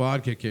or the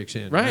vodka kicks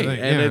in. Right. I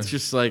think. And Yeah. it's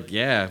just like,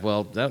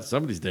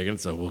 somebody's digging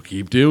it, so we'll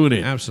keep doing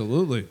it.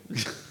 Absolutely.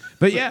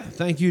 But yeah,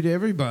 thank you to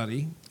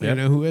everybody, Yep.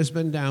 who has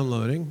been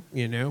downloading.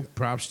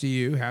 Props to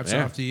you. Hats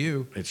Yeah. off to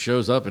you. It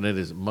shows up, and it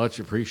is much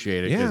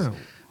appreciated. 'Cause Yeah.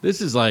 this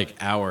is like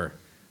our,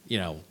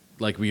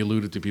 like we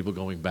alluded to, people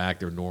going back,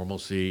 their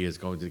normalcy is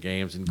going to the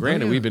games. And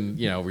granted, yeah. we've been,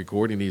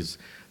 recording these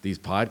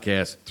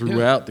podcasts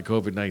throughout the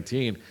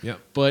COVID-19. Yeah.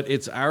 But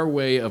it's our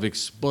way of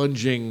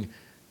expunging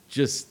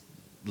just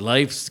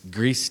life's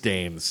grease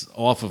stains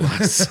off of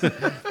us,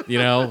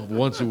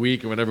 once a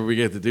week or whenever we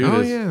get to do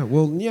this. Yeah.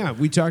 Well, yeah,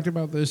 we talked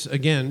about this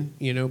again,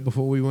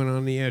 before we went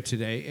on the air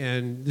today.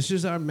 And this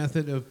is our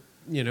method of,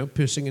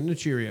 pissing in the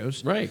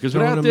Cheerios. Right, because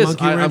throwing without a this,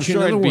 monkey I'm wrench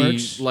sure into I'd the be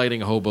works. lighting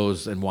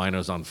hobos and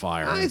winos on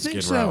fire. I in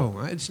think Skid Row.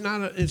 so. It's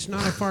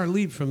not a far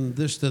leap from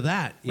this to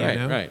that. You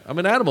know? Right. I'm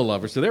an animal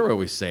lover, so they're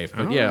always safe.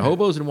 But All yeah, right.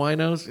 hobos and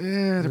winos,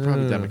 they're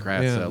probably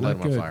Democrats. Yeah, Light not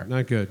them on good, fire.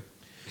 Not good.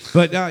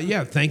 But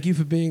thank you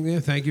for being there.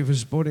 Thank you for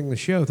supporting the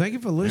show. Thank you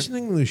for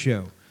listening to the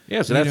show.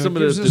 Yeah, so that's some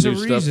of gives the us new a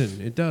stuff.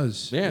 reason. It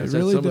does. Yeah, it that's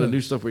really some does. of the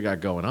new stuff we got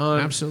going on.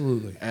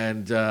 Absolutely.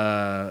 And,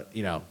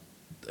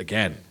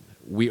 again,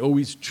 we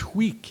always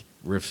tweak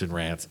Riffs and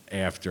Rants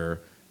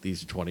after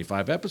these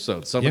 25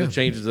 episodes. Some of the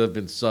changes have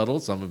been subtle.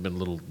 Some have been a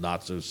little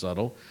not so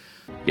subtle.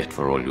 Yet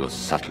for all your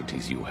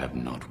subtleties, you have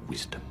not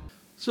wisdom.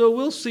 So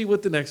we'll see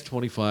what the next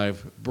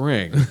 25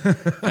 bring.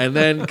 And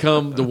then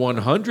come the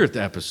 100th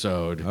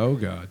episode. Oh,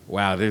 God.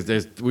 Wow,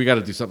 we got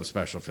to do something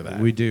special for that.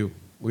 We do.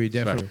 We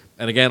definitely. Special.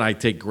 And again, I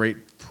take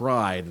great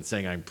pride in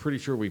saying I'm pretty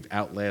sure we've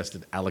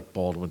outlasted Alec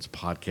Baldwin's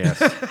podcast.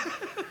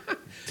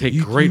 Take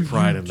great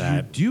pride in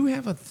that. You do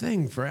have a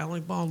thing for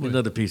Alec Baldwin.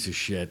 Another piece of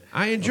shit.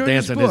 I enjoy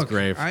dance this on book. his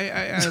grave.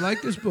 I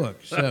like this book.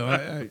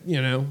 So,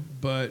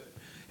 but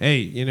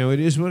hey, it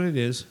is what it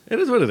is. It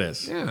is what it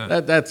is.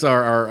 Yeah. That's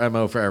our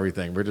MO for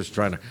everything. We're just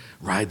trying to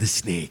ride the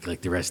snake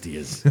like the rest of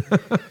you.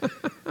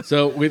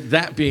 So with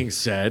that being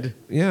said,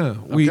 yeah,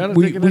 I'm kind of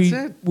thinking that's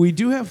it. We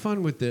do have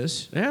fun with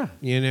this. Yeah.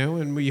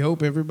 And we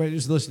hope everybody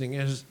who's listening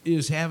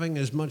is having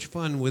as much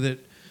fun with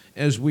it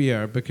as we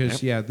are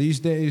because, these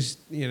days,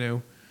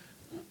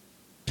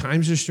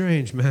 times are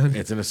strange, man.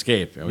 It's an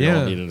escape. And we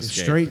all need an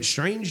escape.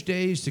 Strange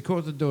days to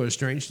quote the Doors.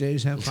 Strange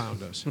days have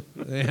found us.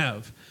 They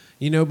have.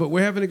 But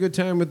we're having a good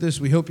time with this.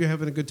 We hope you're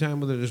having a good time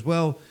with it as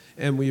well.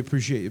 And we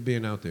appreciate you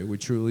being out there. We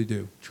truly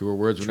do. Truer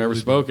words were never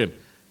spoken.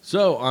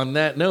 So, on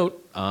that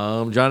note,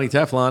 I'm Johnny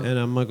Teflon. And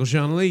I'm Michael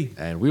Sean Lee.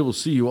 And we will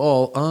see you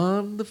all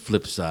on the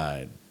flip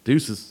side.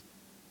 Deuces.